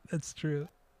 Yeah, that's true.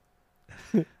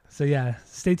 So yeah,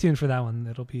 stay tuned for that one.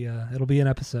 It'll be an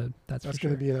episode. That's for sure.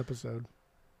 Going to be an episode.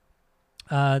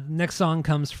 Next song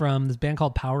comes from this band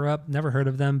called Power Up. Never heard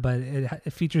of them, but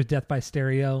it features Death by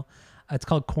Stereo. It's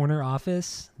called Corner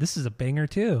Office. This is a banger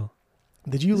too.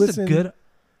 Did you listen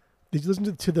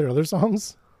to their other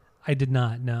songs? I did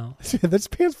not. No. This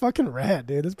band's fucking rad,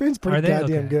 dude. This band's pretty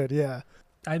goddamn good. Yeah.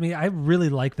 I mean, I really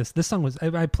like this. This song was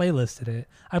I playlisted it.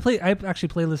 I actually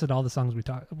playlisted all the songs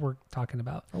we're talking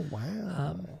about. Oh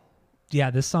wow. Yeah,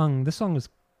 this song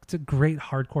it's a great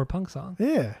hardcore punk song.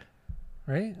 Yeah.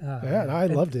 Right? Yeah, I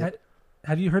loved it.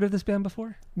 Have you heard of this band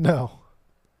before? No.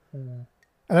 And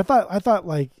I thought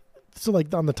like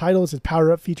on the title it says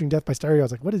Power Up featuring Death by Stereo. I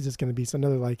was like, what is this going to be? So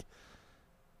another like,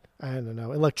 I don't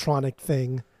know, electronic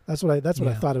thing. That's what I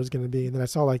thought it was going to be. And then I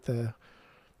saw like they're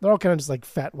all kind of just like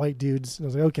fat white dudes. And I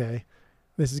was like, okay,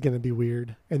 this is going to be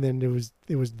weird. And then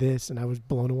it was this, and I was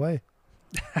blown away.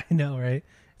 I know, right?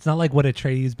 It's not like what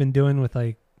Atreyu's been doing with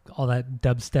like all that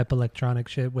dubstep electronic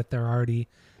shit with their already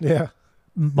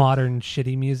modern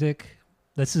shitty music.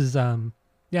 This is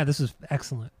this is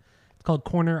excellent. It's called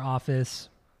Corner Office,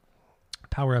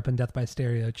 Power Up and Death by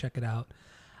Stereo. Check it out.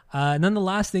 And then the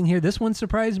last thing here, this one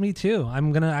surprised me too.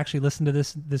 I'm gonna actually listen to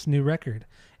this new record.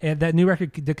 And that new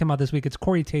record did come out this week. It's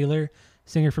Corey Taylor,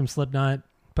 singer from Slipknot,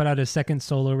 put out his second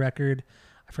solo record.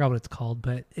 I forgot what it's called,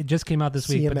 but it just came out this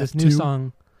week. But this new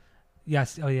song,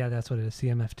 yes, oh yeah, that's what it is,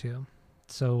 CMF2.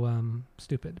 So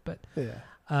stupid, but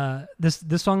yeah.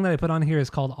 This song that I put on here is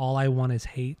called All I Want Is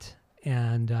Hate,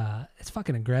 and it's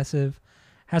fucking aggressive.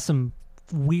 Has some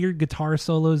weird guitar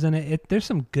solos in it. There's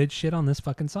some good shit on this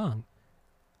fucking song.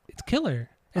 It's killer.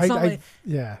 It's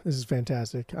this is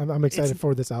fantastic. I'm excited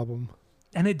for this album.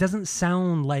 And it doesn't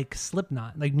sound like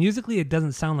Slipknot. Like musically, it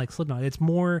doesn't sound like Slipknot. It's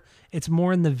more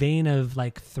in the vein of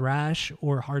like thrash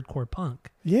or hardcore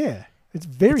punk. Yeah, it's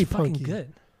very punky. Fucking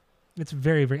good. It's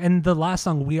very, very. And the last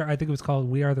song, I think it was called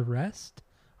 "We Are the Rest"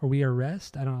 or "We Are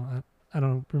Rest." I don't know. I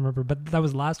don't remember, but that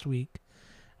was last week.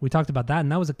 We talked about that,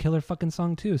 and that was a killer fucking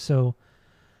song too. So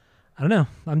I don't know.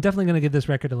 I'm definitely gonna give this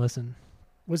record a listen.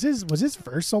 Was his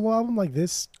first solo album like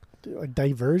this, like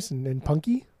diverse and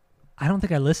punky? I don't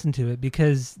think I listened to it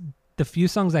because the few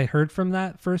songs I heard from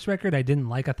that first record I didn't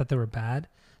like. I thought they were bad,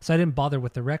 so I didn't bother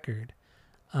with the record.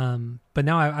 But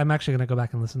now I'm actually gonna go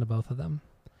back and listen to both of them.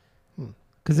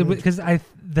 Because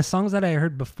the songs that I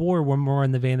heard before were more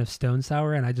in the vein of Stone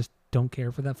Sour, and I just don't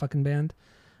care for that fucking band.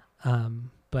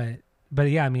 But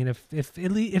yeah, I mean, if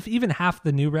even half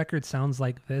the new record sounds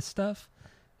like this stuff,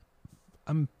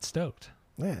 I'm stoked.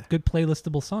 Yeah, good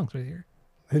playlistable songs right here.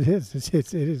 It is.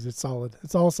 It is. It's solid.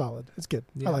 It's all solid. It's good.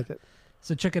 Yeah. I like it.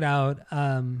 So check it out.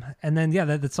 And then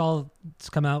that's all. It's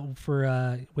come out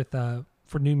for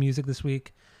new music this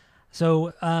week.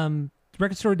 So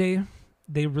Record Store Day.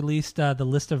 They released the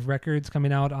list of records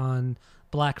coming out on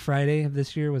Black Friday of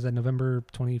this year. Was that November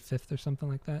 25th or something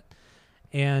like that?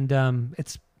 And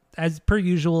it's, as per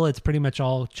usual, it's pretty much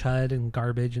all chud and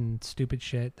garbage and stupid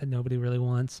shit that nobody really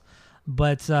wants.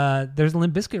 But there's a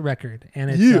Limp Bizkit record,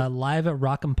 and it's live at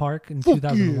Rock'em Park in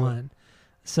 2001. Yeah.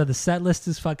 So the set list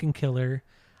is fucking killer.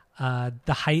 The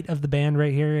height of the band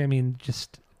right here, I mean,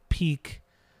 just peak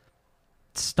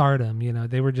stardom. You know,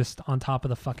 they were just on top of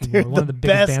the fucking world. One of the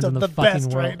biggest bands in the fucking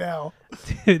world right now.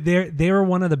 They were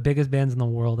one of the biggest bands in the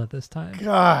world at this time.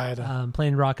 God,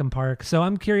 playing Rock'em Park. So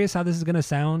I'm curious how this is going to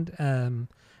sound. And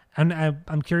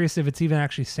I'm curious if it's even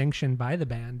actually sanctioned by the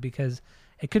band, because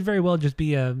it could very well just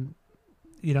be a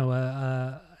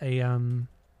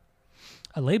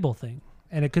label thing,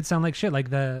 and it could sound like shit, like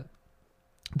that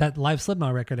live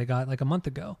Slipknot record I got like a month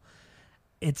ago.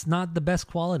 It's not the best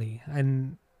quality,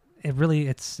 and it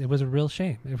was a real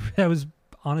shame. It was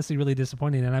honestly really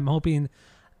disappointing, and I'm hoping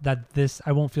that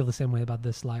I won't feel the same way about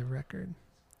this live record.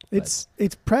 It's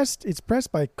pressed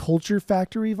by Culture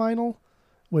Factory vinyl,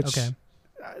 which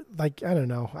like, I don't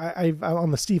know. I'm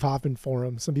on the Steve Hoffman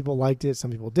forum. Some people liked it,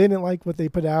 some people didn't like what they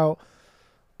put out.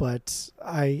 But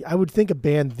I would think a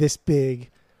band this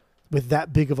big with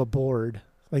that big of a board,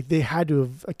 like, they had to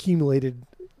have accumulated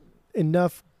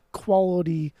enough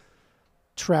quality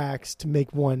tracks to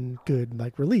make one good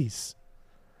like release.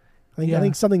 I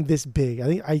think something this big.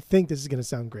 I think this is going to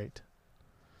sound great.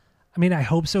 I mean, I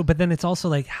hope so. But then it's also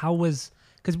like,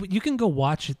 because you can go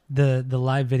watch the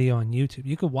live video on YouTube.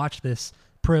 You could watch this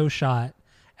pro shot,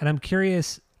 and I'm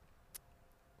curious.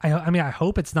 I mean, I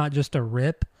hope it's not just a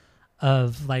rip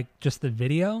of like just the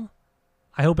video.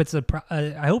 I hope it's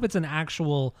an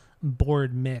actual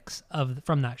board mix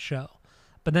from that show.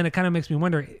 But then it kind of makes me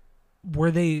wonder,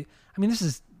 this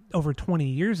is over 20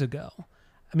 years ago.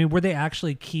 I mean, were they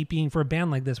actually keeping, for a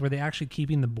band like this, were they actually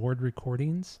keeping the board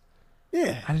recordings?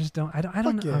 Yeah. I just don't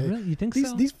know. Yeah. Really? You think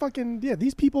so? These fucking,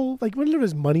 these people, like, when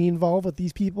there's money involved with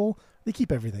these people, they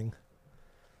keep everything.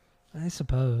 I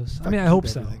suppose. I hope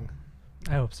so.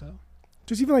 I hope so.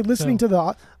 Just even like listening to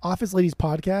the Office Ladies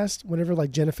podcast, whenever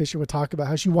like Jenna Fischer would talk about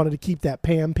how she wanted to keep that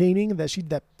Pam painting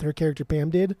that her character Pam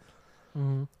did.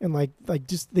 Mm-hmm. And like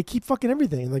just they keep fucking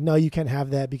everything. Like, no, you can't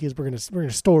have that because we're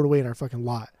gonna store it away in our fucking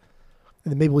lot,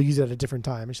 and then maybe we'll use it at a different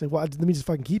time. And she's like, well, let me just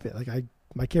fucking keep it. Like,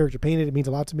 my character painted it means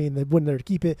a lot to me, and they wouldn't let her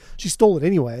keep it. She stole it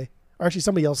anyway, or actually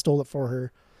somebody else stole it for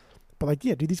her. But like,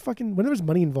 yeah, dude, these fucking, whenever there's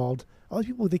money involved, all these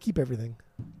people, they keep everything.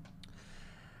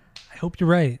 I hope you're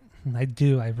right. I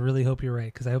do. I really hope you're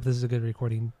right, because I hope this is a good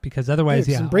recording. Because otherwise,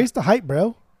 just embrace the hype,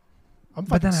 bro. I'm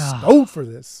fucking stoked for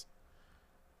this.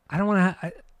 I don't want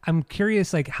to. I'm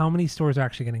curious, like, how many stores are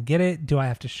actually going to get it? Do I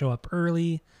have to show up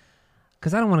early?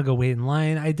 Because I don't want to go wait in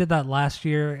line. I did that last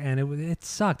year, and it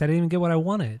sucked. I didn't even get what I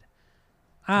wanted.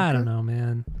 I don't know,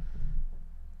 man.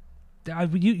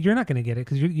 You're not going to get it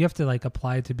because you have to like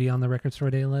apply to be on the Record Store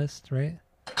Day list, right?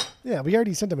 Yeah, we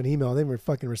already sent them an email. They were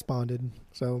fucking responded.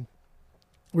 So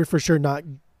we're for sure not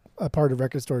a part of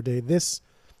Record Store Day. This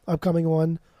upcoming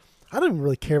one, I don't even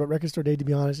really care about Record Store Day, to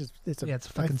be honest.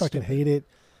 I fucking hate it.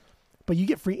 But you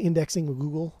get free indexing with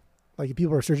Google. Like, if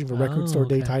people are searching for Record Store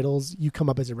Day titles, you come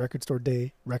up as a Record Store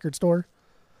Day record store.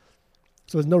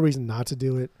 So there's no reason not to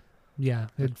do it. Yeah,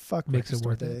 it makes it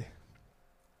worth it.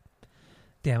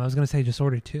 Damn, I was gonna say just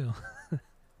order two.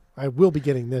 I will be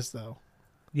getting this though.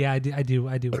 Yeah, I do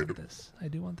want this. I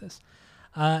do want this.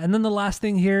 And then the last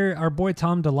thing here, our boy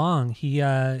Tom DeLonge,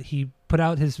 he put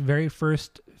out his very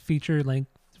first feature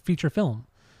film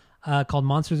called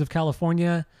Monsters of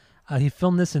California. He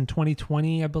filmed this in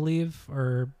 2020, I believe,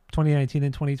 or 2019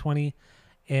 and 2020,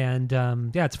 and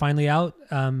it's finally out.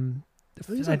 I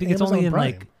think it's only in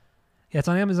Prime. It's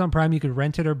on Amazon Prime. You could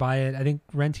rent it or buy it. I think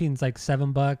renting's like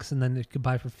 $7, and then you could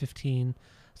buy for $15.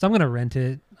 So I'm gonna rent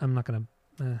it. I'm not gonna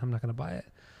buy it.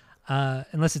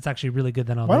 Unless it's actually really good,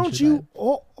 then I'll. Why don't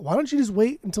you just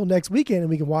wait until next weekend and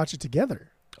we can watch it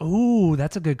together? Oh,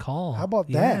 that's a good call. How about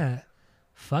that?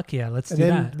 Fuck yeah, let's do that.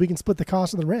 And then we can split the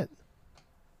cost of the rent.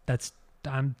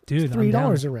 Dude,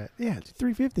 $3 a rent. Yeah,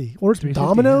 $3.50. Order some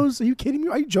Domino's. Yeah. Are you kidding me?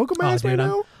 Are you joking my ass right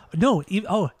now? No.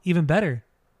 Even better.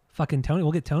 Fucking Tony.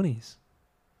 We'll get Tony's.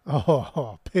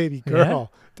 Oh, baby girl.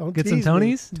 Yeah? Don't get some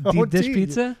Tony's. Deep dish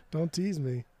pizza. Don't tease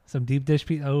me. Some deep dish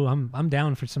pizza. Oh, I'm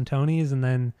down for some Tony's, and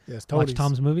then watch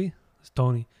Tom's movie. It's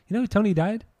Tony. You know who Tony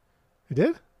died? He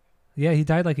did? Yeah, he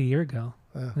died like a year ago.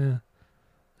 Yeah,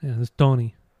 it's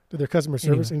Tony. Did their customer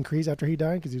service increase after he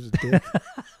died because he was a dick?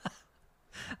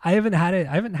 I haven't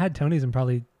had Tony's in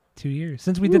probably 2 years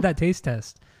since we did that taste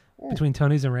test between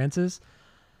Tony's and Rance's.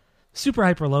 Super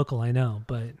hyper local, I know,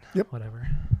 but whatever.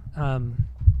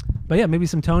 But yeah, maybe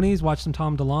some Tony's. Watch some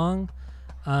Tom DeLonge.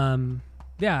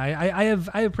 I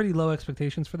have pretty low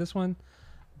expectations for this one,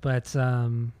 but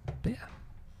yeah,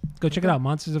 go check it out.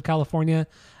 Monsters of California.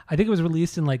 I think it was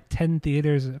released in like 10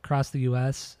 theaters across the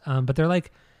U.S., but they're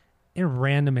like in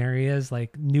random areas,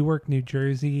 like Newark, New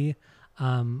Jersey,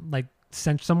 like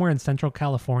somewhere in Central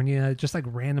California, just like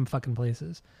random fucking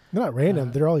places. They're not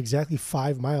random. They're all exactly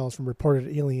 5 miles from reported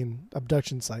alien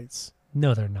abduction sites.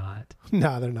 No, they're not.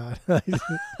 No, they're not.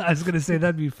 I was gonna say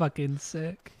that'd be fucking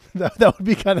sick. That would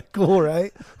be kind of cool,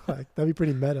 right? Like that'd be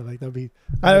pretty meta. Like that'd be.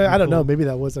 I don't know. Maybe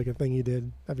that was like a thing you did.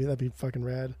 That'd be fucking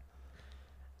rad.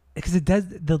 Because it does.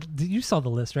 You saw the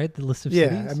list, right? The list of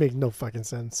cities. Yeah, it makes no fucking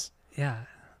sense. Yeah,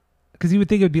 because you would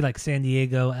think it would be like San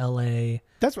Diego, L.A.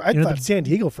 That's what I thought. San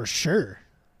Diego for sure,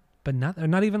 but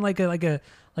not even like an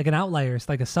outlier. It's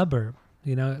like a suburb.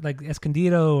 You know, like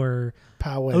Escondido or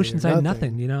Poway Oceanside, or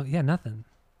nothing. You know, nothing.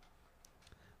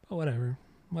 But whatever.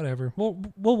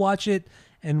 We'll watch it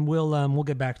and we'll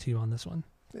get back to you on this one.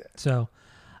 Yeah. So,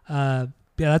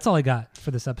 that's all I got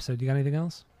for this episode. You got anything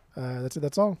else? That's it.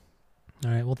 That's all.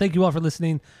 All right. Well, thank you all for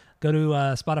listening. Go to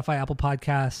Spotify, Apple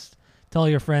Podcasts, tell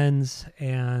your friends,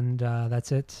 and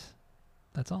that's it.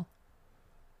 That's all.